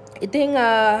ඉතින්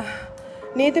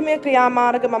නීතිමය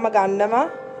ක්‍රියාමාර්ග මම ගන්නවා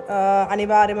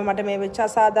අනිවාර්යයෙන්ම මට මේ වෙච්ච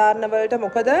අසාධාරණ වලට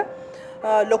මොකද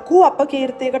ලොකු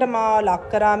අපකීර්තියකට මා ලක්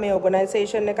කරා මේ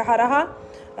ඕගනයිසේෂන් එක හරහා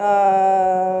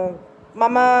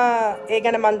මම ඒ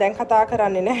ගැන මම දැන් කතා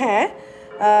කරන්නේ නැහැ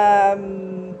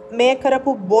මේ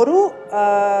කරපු බොරු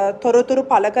තොරතුරු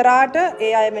පළ කරාට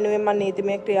ඒ අය වෙනුවෙන් මම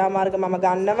නීතිමය ක්‍රියාමාර්ග මම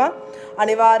ගන්නවා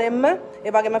අනිවාර්යයෙන්ම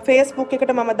ඒ වගේම Facebook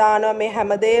එකට මම දානවා මේ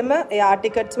හැමදේම ඒ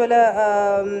ආටිකල්ස් වල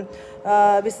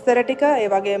විස්තර ටික ඒ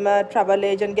වගේම travel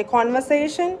agent ගේ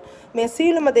conversation මේ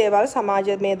සීලම දේවල්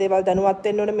සමාජයේ මේ දේවල් දැනුවත්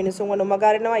වෙන්න ඕන මිනිසුන්ව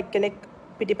නොමගාරිනවා එක්කෙනෙක්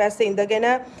පිටිපස්සේ ඉඳගෙන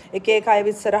එක එක අය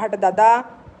විස්සරහට දදා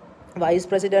වයිස්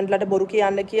ප්‍රෙසිඩන්ට්ලට බොරු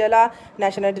කියන්න කියලා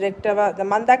නැෂනල් ඩිරෙක්ටර්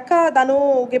මම දැක්කා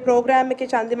දනුගේ ප්‍රෝග්‍රෑම් එකේ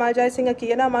චන්දිමාල් ජයසිංහ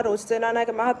කියනවා මම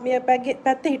රෝස්තේනානායක මහත්මිය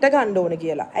පැත්තේ හිට ගන්න ඕනේ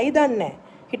කියලා. ඇයි දන්නේ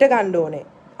හිට ගන්න ඕනේ.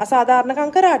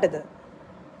 අසාධාරණකම් කරාටද?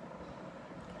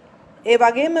 ඒ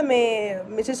වගේම මේ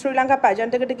මිසිස් ශ්‍රී ලංකා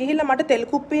පැජන්ට් එකට ගිහිල්ලා මට තෙල්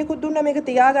කුප්පියකුත් දුන්නා මේක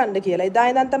තියාගන්න කියලා. එදා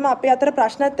ඉඳන් තමයි අපේ අතර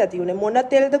ප්‍රශ්නත් ඇති වුනේ. මොන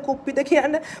තෙල්ද කුප්පිද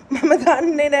කියන්න මම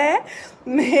දන්නේ නැහැ.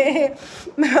 මේ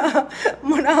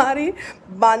මොන හරි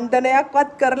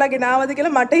බන්ධනයක්වත් කරලා ගෙනාවද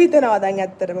කියලා මට හිතෙනවා දැන්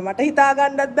ඇත්තටම. මට හිතා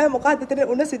ගන්නත් බෑ මොකක්ද එතන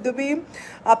උන සිදුවීම්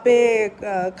අපේ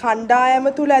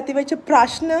කණ්ඩායම තුල ඇතිවෙච්ච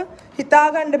ප්‍රශ්න හිතා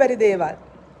ගන්න බැරි දේවල්.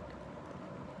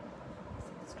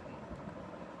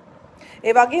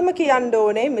 ඒ වගේම කියන්න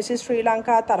ඕනේ මිසිස් ශ්‍රී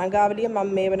ලංකා තරංගාවලිය මම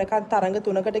මේ වෙනකන් තරංග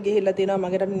 3කට ගිහිල්ලා තිනවා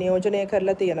මගේ රට නියෝජනය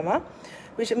කරලා තියෙනවා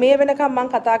මේ වෙනකන් මම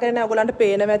කතා කරන්නේ නැහැ ඔයගොල්ලන්ට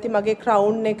පේනවා ඇති මගේ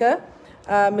ක්‍රවුන් එක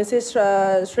Mrs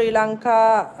Sri Lanka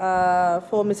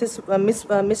for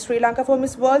miss Sri Lanka for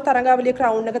miss world තරංගාවලිය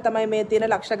crown එක තමයි මේ තියෙන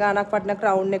ලක්ෂ ගාණක් වටින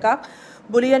ක්‍රවුන් එකක්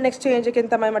බුලියන් එක්ස්චේන්ජ්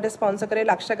එකෙන් තමයි මට ස්පොන්සර් කරේ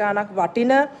ලක්ෂ ගාණක්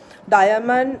වටින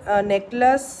ඩයමන්ඩ්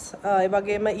නෙක්ලස් ඒ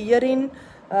වගේම ඉයරින්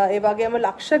ඒ වගේම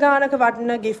ලක්ෂ ගානක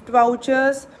වටින gift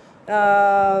vouchers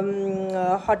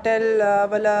hotel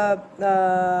වල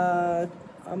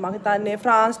මම හිතන්නේ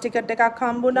ෆ්‍රාන්ස් ටිකට් එකක්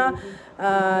හම්බුණා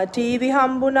TV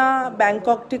හම්බුණා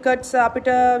බැංකොක් ටිකට්ස් අපිට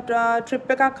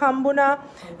ට්‍රිප් එකක් හම්බුණා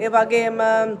ඒ වගේම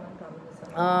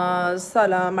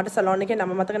මට සලෝන් එකේ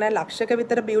නම මතක නැහැ ලක්ෂයක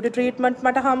විතර බියුටි ට්‍රීට්මන්ට්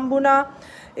මට හම්බුණා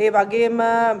ඒ වගේම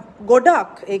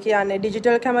ගොඩක් ඒ කියන්නේ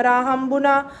ඩිජිටල් කැමරා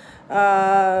හම්බුණා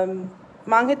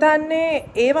මං හිතන්නේ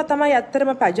ඒවා තමයි ඇත්තටම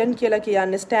පැජන්ට් කියලා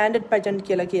කියන්නේ ස්ටෑන්ඩඩ් පැජන්ට්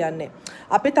කියලා කියන්නේ.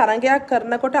 අපි තරඟයක්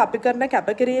කරනකොට අපි කරන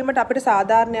කැපකිරීමට අපිට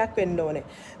සාධාරණයක් වෙන්න ඕනේ.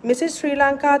 මිසිස් ශ්‍රී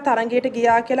ලංකා තරඟයට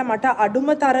ගියා කියලා මට අඩුම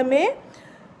තරමේ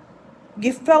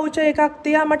gift voucher එකක්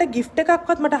තියා මට gift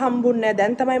එකක්වත් මට හම්බුන්නේ නැහැ.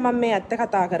 දැන් තමයි මම මේ ඇත්ත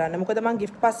කතා කරන්නේ. මොකද මං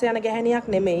gift පස්සේ යන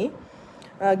ගැහණියක් නෙමෙයි.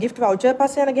 gift voucher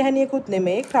පස්සේ යන ගැහණියකුත්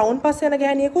නෙමෙයි. crown පස්සේ යන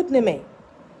ගැහණියකුත් නෙමෙයි.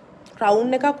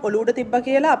 crown එකක් ඔලුවට තිබ්බා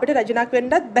කියලා අපිට රජණක්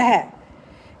වෙන්නත් බෑ.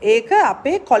 ඒක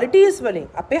අපේ qualities වලින්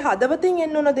අපේ හදවතින්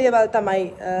එන්න ඕන දේවල් තමයි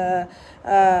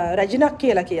රජිනක්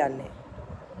කියලා කියන්නේ.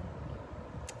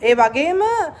 ඒ වගේම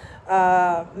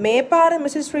මේ පාර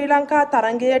මිසිස් ශ්‍රී ලංකා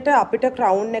තරඟයට අපිට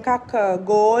crown එකක්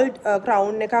gold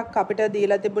crown එකක් අපිට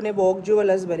දීලා තිබුණේ Vogue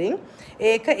Jewelers වලින්.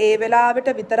 ඒක ඒ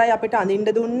වෙලාවට විතරයි අපිට අඳින්න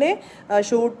දුන්නේ.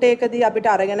 shoot එකදී අපිට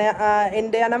අරගෙන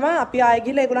එන්න යනවා අපි ආයෙ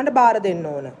ගිහලා ඒගොල්ලන්ට බාර දෙන්න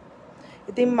ඕන.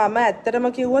 ඉතින් මම ඇත්තටම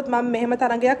කිව්වොත් මම මෙහෙම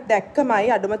තරඟයක්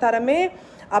දැක්කමයි අඩුම තරමේ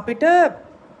අපිට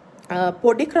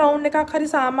පොඩි crown එකක් හරි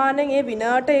සාමාන්‍යයෙන් ඒ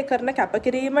විනර්ට ඒ කරන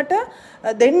කැපකිරීමට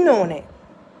දෙන්න ඕනේ.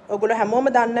 ඔයගොල්ලෝ හැමෝම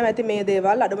දන්නවා ඇති මේ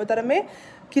දේවල් අඩුම තරමේ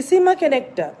කිසිම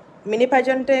කෙනෙක්ට මිනි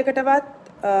පැජන්ට් එකකටවත්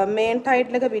මේන්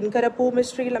ටයිටල් එක වින් කරපු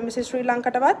මිස් ශ්‍රී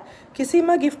ලංකටවත්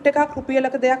කිසිම gift එකක්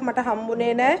රුපියලක දෙයක් මට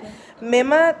හම්බුනේ නැහැ.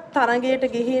 මෙම තරඟයට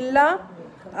ගිහිල්ලා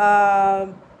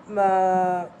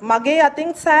මගේ අතින්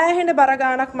සෑහෙන බර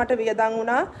ගාණක් මට වියදම්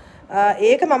වුණා.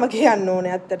 ඒක මම කියන්න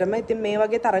ඕනේ ඇත්තටම. ඉතින් මේ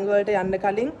වගේ තරඟ වලට යන්න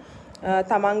කලින්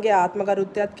තමන්ගේ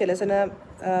ආත්මගරුත්වයත් කෙලසන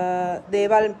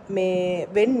දේවල් මේ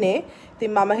වෙන්නේ.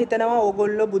 ඉතින් මම හිතනවා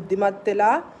ඕගොල්ලෝ බුද්ධිමත්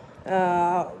වෙලා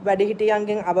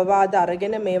වැඩිහිටියන්ගෙන් අවවාද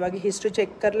අරගෙන මේ වගේ හිස්ටරි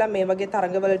චෙක් කරලා මේ වගේ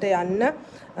තරඟ වලට යන්න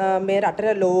මේ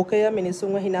රටේ ලෝකය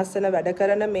මිනිසුන්ව හිනස්සන වැඩ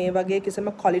කරන මේ වගේ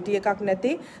කිසිම ක්වොලිටි එකක්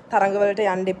නැති තරඟ වලට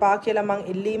යන්න එපා කියලා මම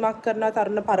ඉල්ලීමක් කරනවා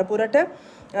තරුණ පරපුරට.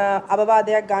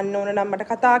 අවවාදයක් ගන්න ඕන නම් මට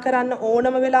කතා කරන්න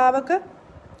ඕනම වෙලාවක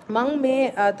මම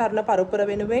මේ තරුණ පරපුර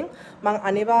වෙනුවෙන් මම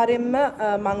අනිවාර්යයෙන්ම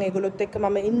මම ඒගොල්ලොත් එක්ක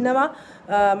මම ඉන්නවා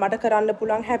මට කරන්න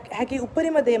පුළුවන් හැකි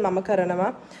උපරිම දේ මම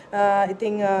කරනවා.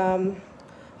 ඉතින්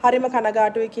හරිම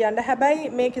කනගාටුයි කියන්න. හැබැයි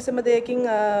මේ කිසිම දෙයකින්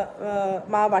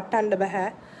මා වටන්න බෑ.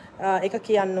 ඒක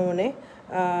කියන්න ඕනේ.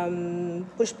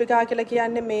 පුෂ්පිකා කියලා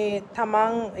කියන්නේ මේ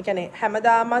තමන් කියන්නේ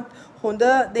හැමදාමත් හොඳ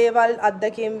දේවල්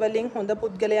අත්දැකීම් වලින් හොඳ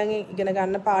පුද්ගලයන්ගෙන් ඉගෙන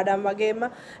ගන්න පාඩම් වගේම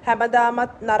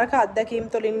හැමදාමත් නරක අත්දැකීම්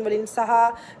වලින් සහ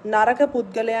නරක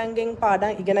පුද්ගලයන්ගෙන්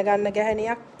පාඩම් ඉගෙන ගන්න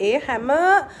ගැහණියක්. ඒ හැම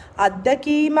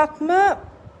අත්දැකීමක්ම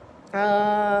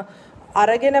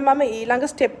අරගෙන මම ඊළඟ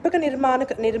ස්ටෙප් එක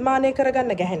නිර්මාණය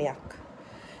කරගන්න ගැහණියක්.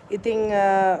 ඉතින්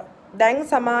දැන්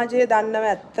සමාජයේ දන්නව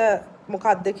ඇත්ත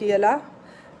මොකක්ද කියලා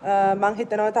මං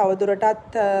හිතනවා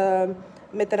තවදුරටත්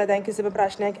මෙතන දැන් කිසිම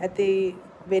ප්‍රශ්නයක් ඇති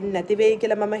වෙන්නේ නැති වෙයි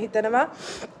කියලා මම හිතනවා.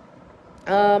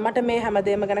 මට මේ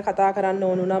හැමදේම ගැන කතා කරන්න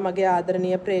ඕන වුණා මගේ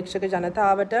ආදරණීය ප්‍රේක්ෂක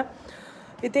ජනතාවට.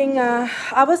 ඉතින්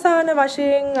අවසාන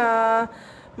වශයෙන්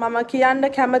මම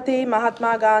කියන්න කැමති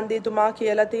මහත්මා ගාන්ධීතුමා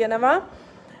කියලා තියෙනවා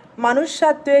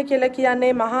මනුෂ්‍යත්වය කියලා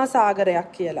කියන්නේ මහා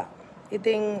සාගරයක් කියලා.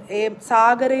 ඉතින් ඒ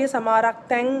සාගරයේ සමහරක්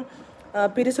තැන්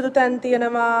පිරිසිදු තැන්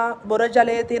තියෙනවා, බොර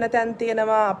ජලයේ තියෙන තැන්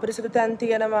තියෙනවා, අපිරිසිදු තැන්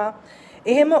තියෙනවා.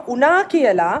 එහෙම වුණා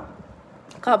කියලා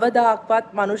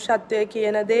කවදාක්වත් මනුෂ්‍යත්වය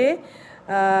කියන දේ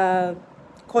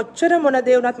කොච්චර මොන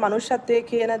දේ වුණත් මනුෂ්‍යත්වය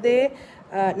කියන දේ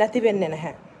නැති වෙන්නේ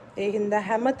නැහැ. ඒ හින්දා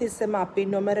හැම තිස්සෙම අපි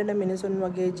නොමරන මිනිසුන්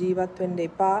වගේ ජීවත් වෙන්න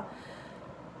එපා.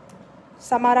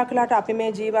 සමහරක්ලාට අපි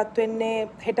මේ ජීවත් වෙන්නේ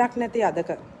හෙටක් නැති අදක.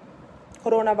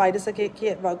 කොරෝනා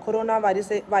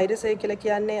වෛරසය කියලා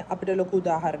කියන්නේ අපිට ලොකු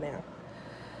උදාහරණයක්.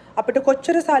 අපිට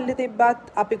කොච්චර සල්ලි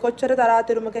තිබ්බත් අපි කොච්චර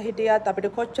තරාතිරුමක හිටියත් අපිට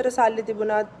කොච්චර සල්ලි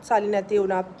තිබුණත් සල්ලි නැති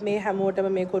වුණත් මේ හැමෝටම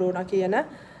මේ කොරෝනා කියන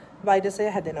වෛරසය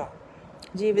හැදෙනවා.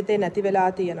 ජීවිතේ නැති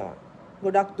වෙලා තියෙනවා.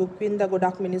 ගොඩක් දුක් විඳ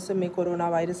ගොඩක් මිනිස්සු මේ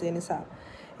කොරෝනා වෛරසය නිසා.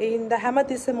 ඒ හින්දා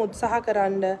හැමතිස්සෙම උත්සාහ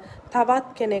කරන්න තවත්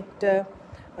කෙනෙක්ට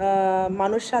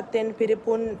මනුෂ්‍යත්වයෙන්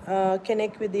පිරිපුන්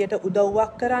කෙනෙක් විදියට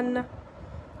උදව්වක් කරන්න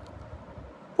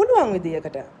පුළුවන්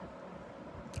විදියකට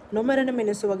නොමරන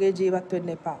මිනිස්සු වගේ ජීවත් වෙන්න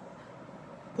එපා.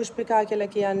 පුෂ්පිකා කියලා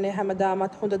කියන්නේ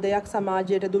හැමදාමත් හොඳ දෙයක්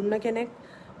සමාජයට දුන්න කෙනෙක්.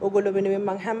 ඔයගොල්ලෝ වෙනුවෙන්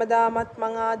මම හැමදාමත්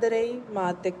මං ආදරෙයි.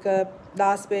 මාත් එක්ක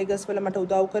ලාස් වේගස් වල මට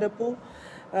උදව් කරපු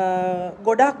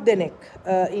ගොඩක් දෙනෙක්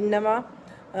ඉන්නවා.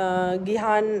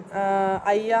 ගිහාන්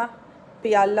අයියා,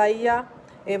 පියල් අයියා,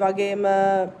 ඒ වගේම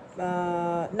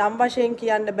නම් වශයෙන්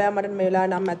කියන්න බෑ මට මේ වෙලාව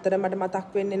නම් ඇත්තට මට මතක්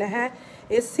වෙන්නේ නැහැ.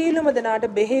 ඒ සීලුම දෙනාට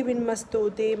බෙහෙවින්ම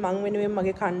ස්තුතියි. මං වෙනුවෙන්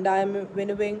මගේ කණ්ඩායම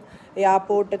වෙනුවෙන්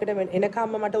එයාපෝට් එකට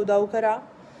එනකම්ම මට උදව් කරා.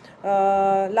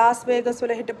 ලාස් වේගස්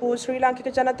වල හිටපු ශ්‍රී ලාංකික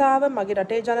ජනතාව, මගේ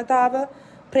රටේ ජනතාව,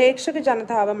 ප්‍රේක්ෂක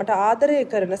ජනතාව මට ආදරය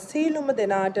කරන සීලුම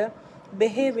දෙනාට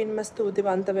බෙහෙවින්ම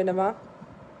ස්තුතිවන්ත වෙනවා.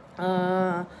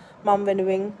 මම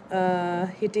වෙනුවෙන්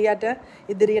හිටියට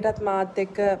ඉදිරියටත් මාත්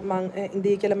එක්ක මං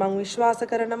ඉඳී කියලා මං විශ්වාස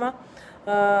කරනවා.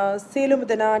 සීලුම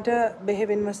දෙනාට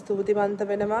බෙහෙවින්ම ස්තුතිවන්ත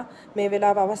වෙනවා. මේ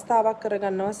වෙලාව අවස්ථාවක්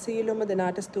කරගන්නවා සීලුම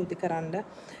දෙනාට ස්තුති කරන්න.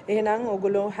 එහෙනම්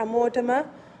ඔයගොල්ලෝ හැමෝටම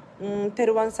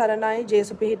තෙරුවන් සරණයි.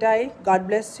 ජේසු පිහිටයි. God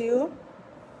bless you.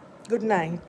 Good night.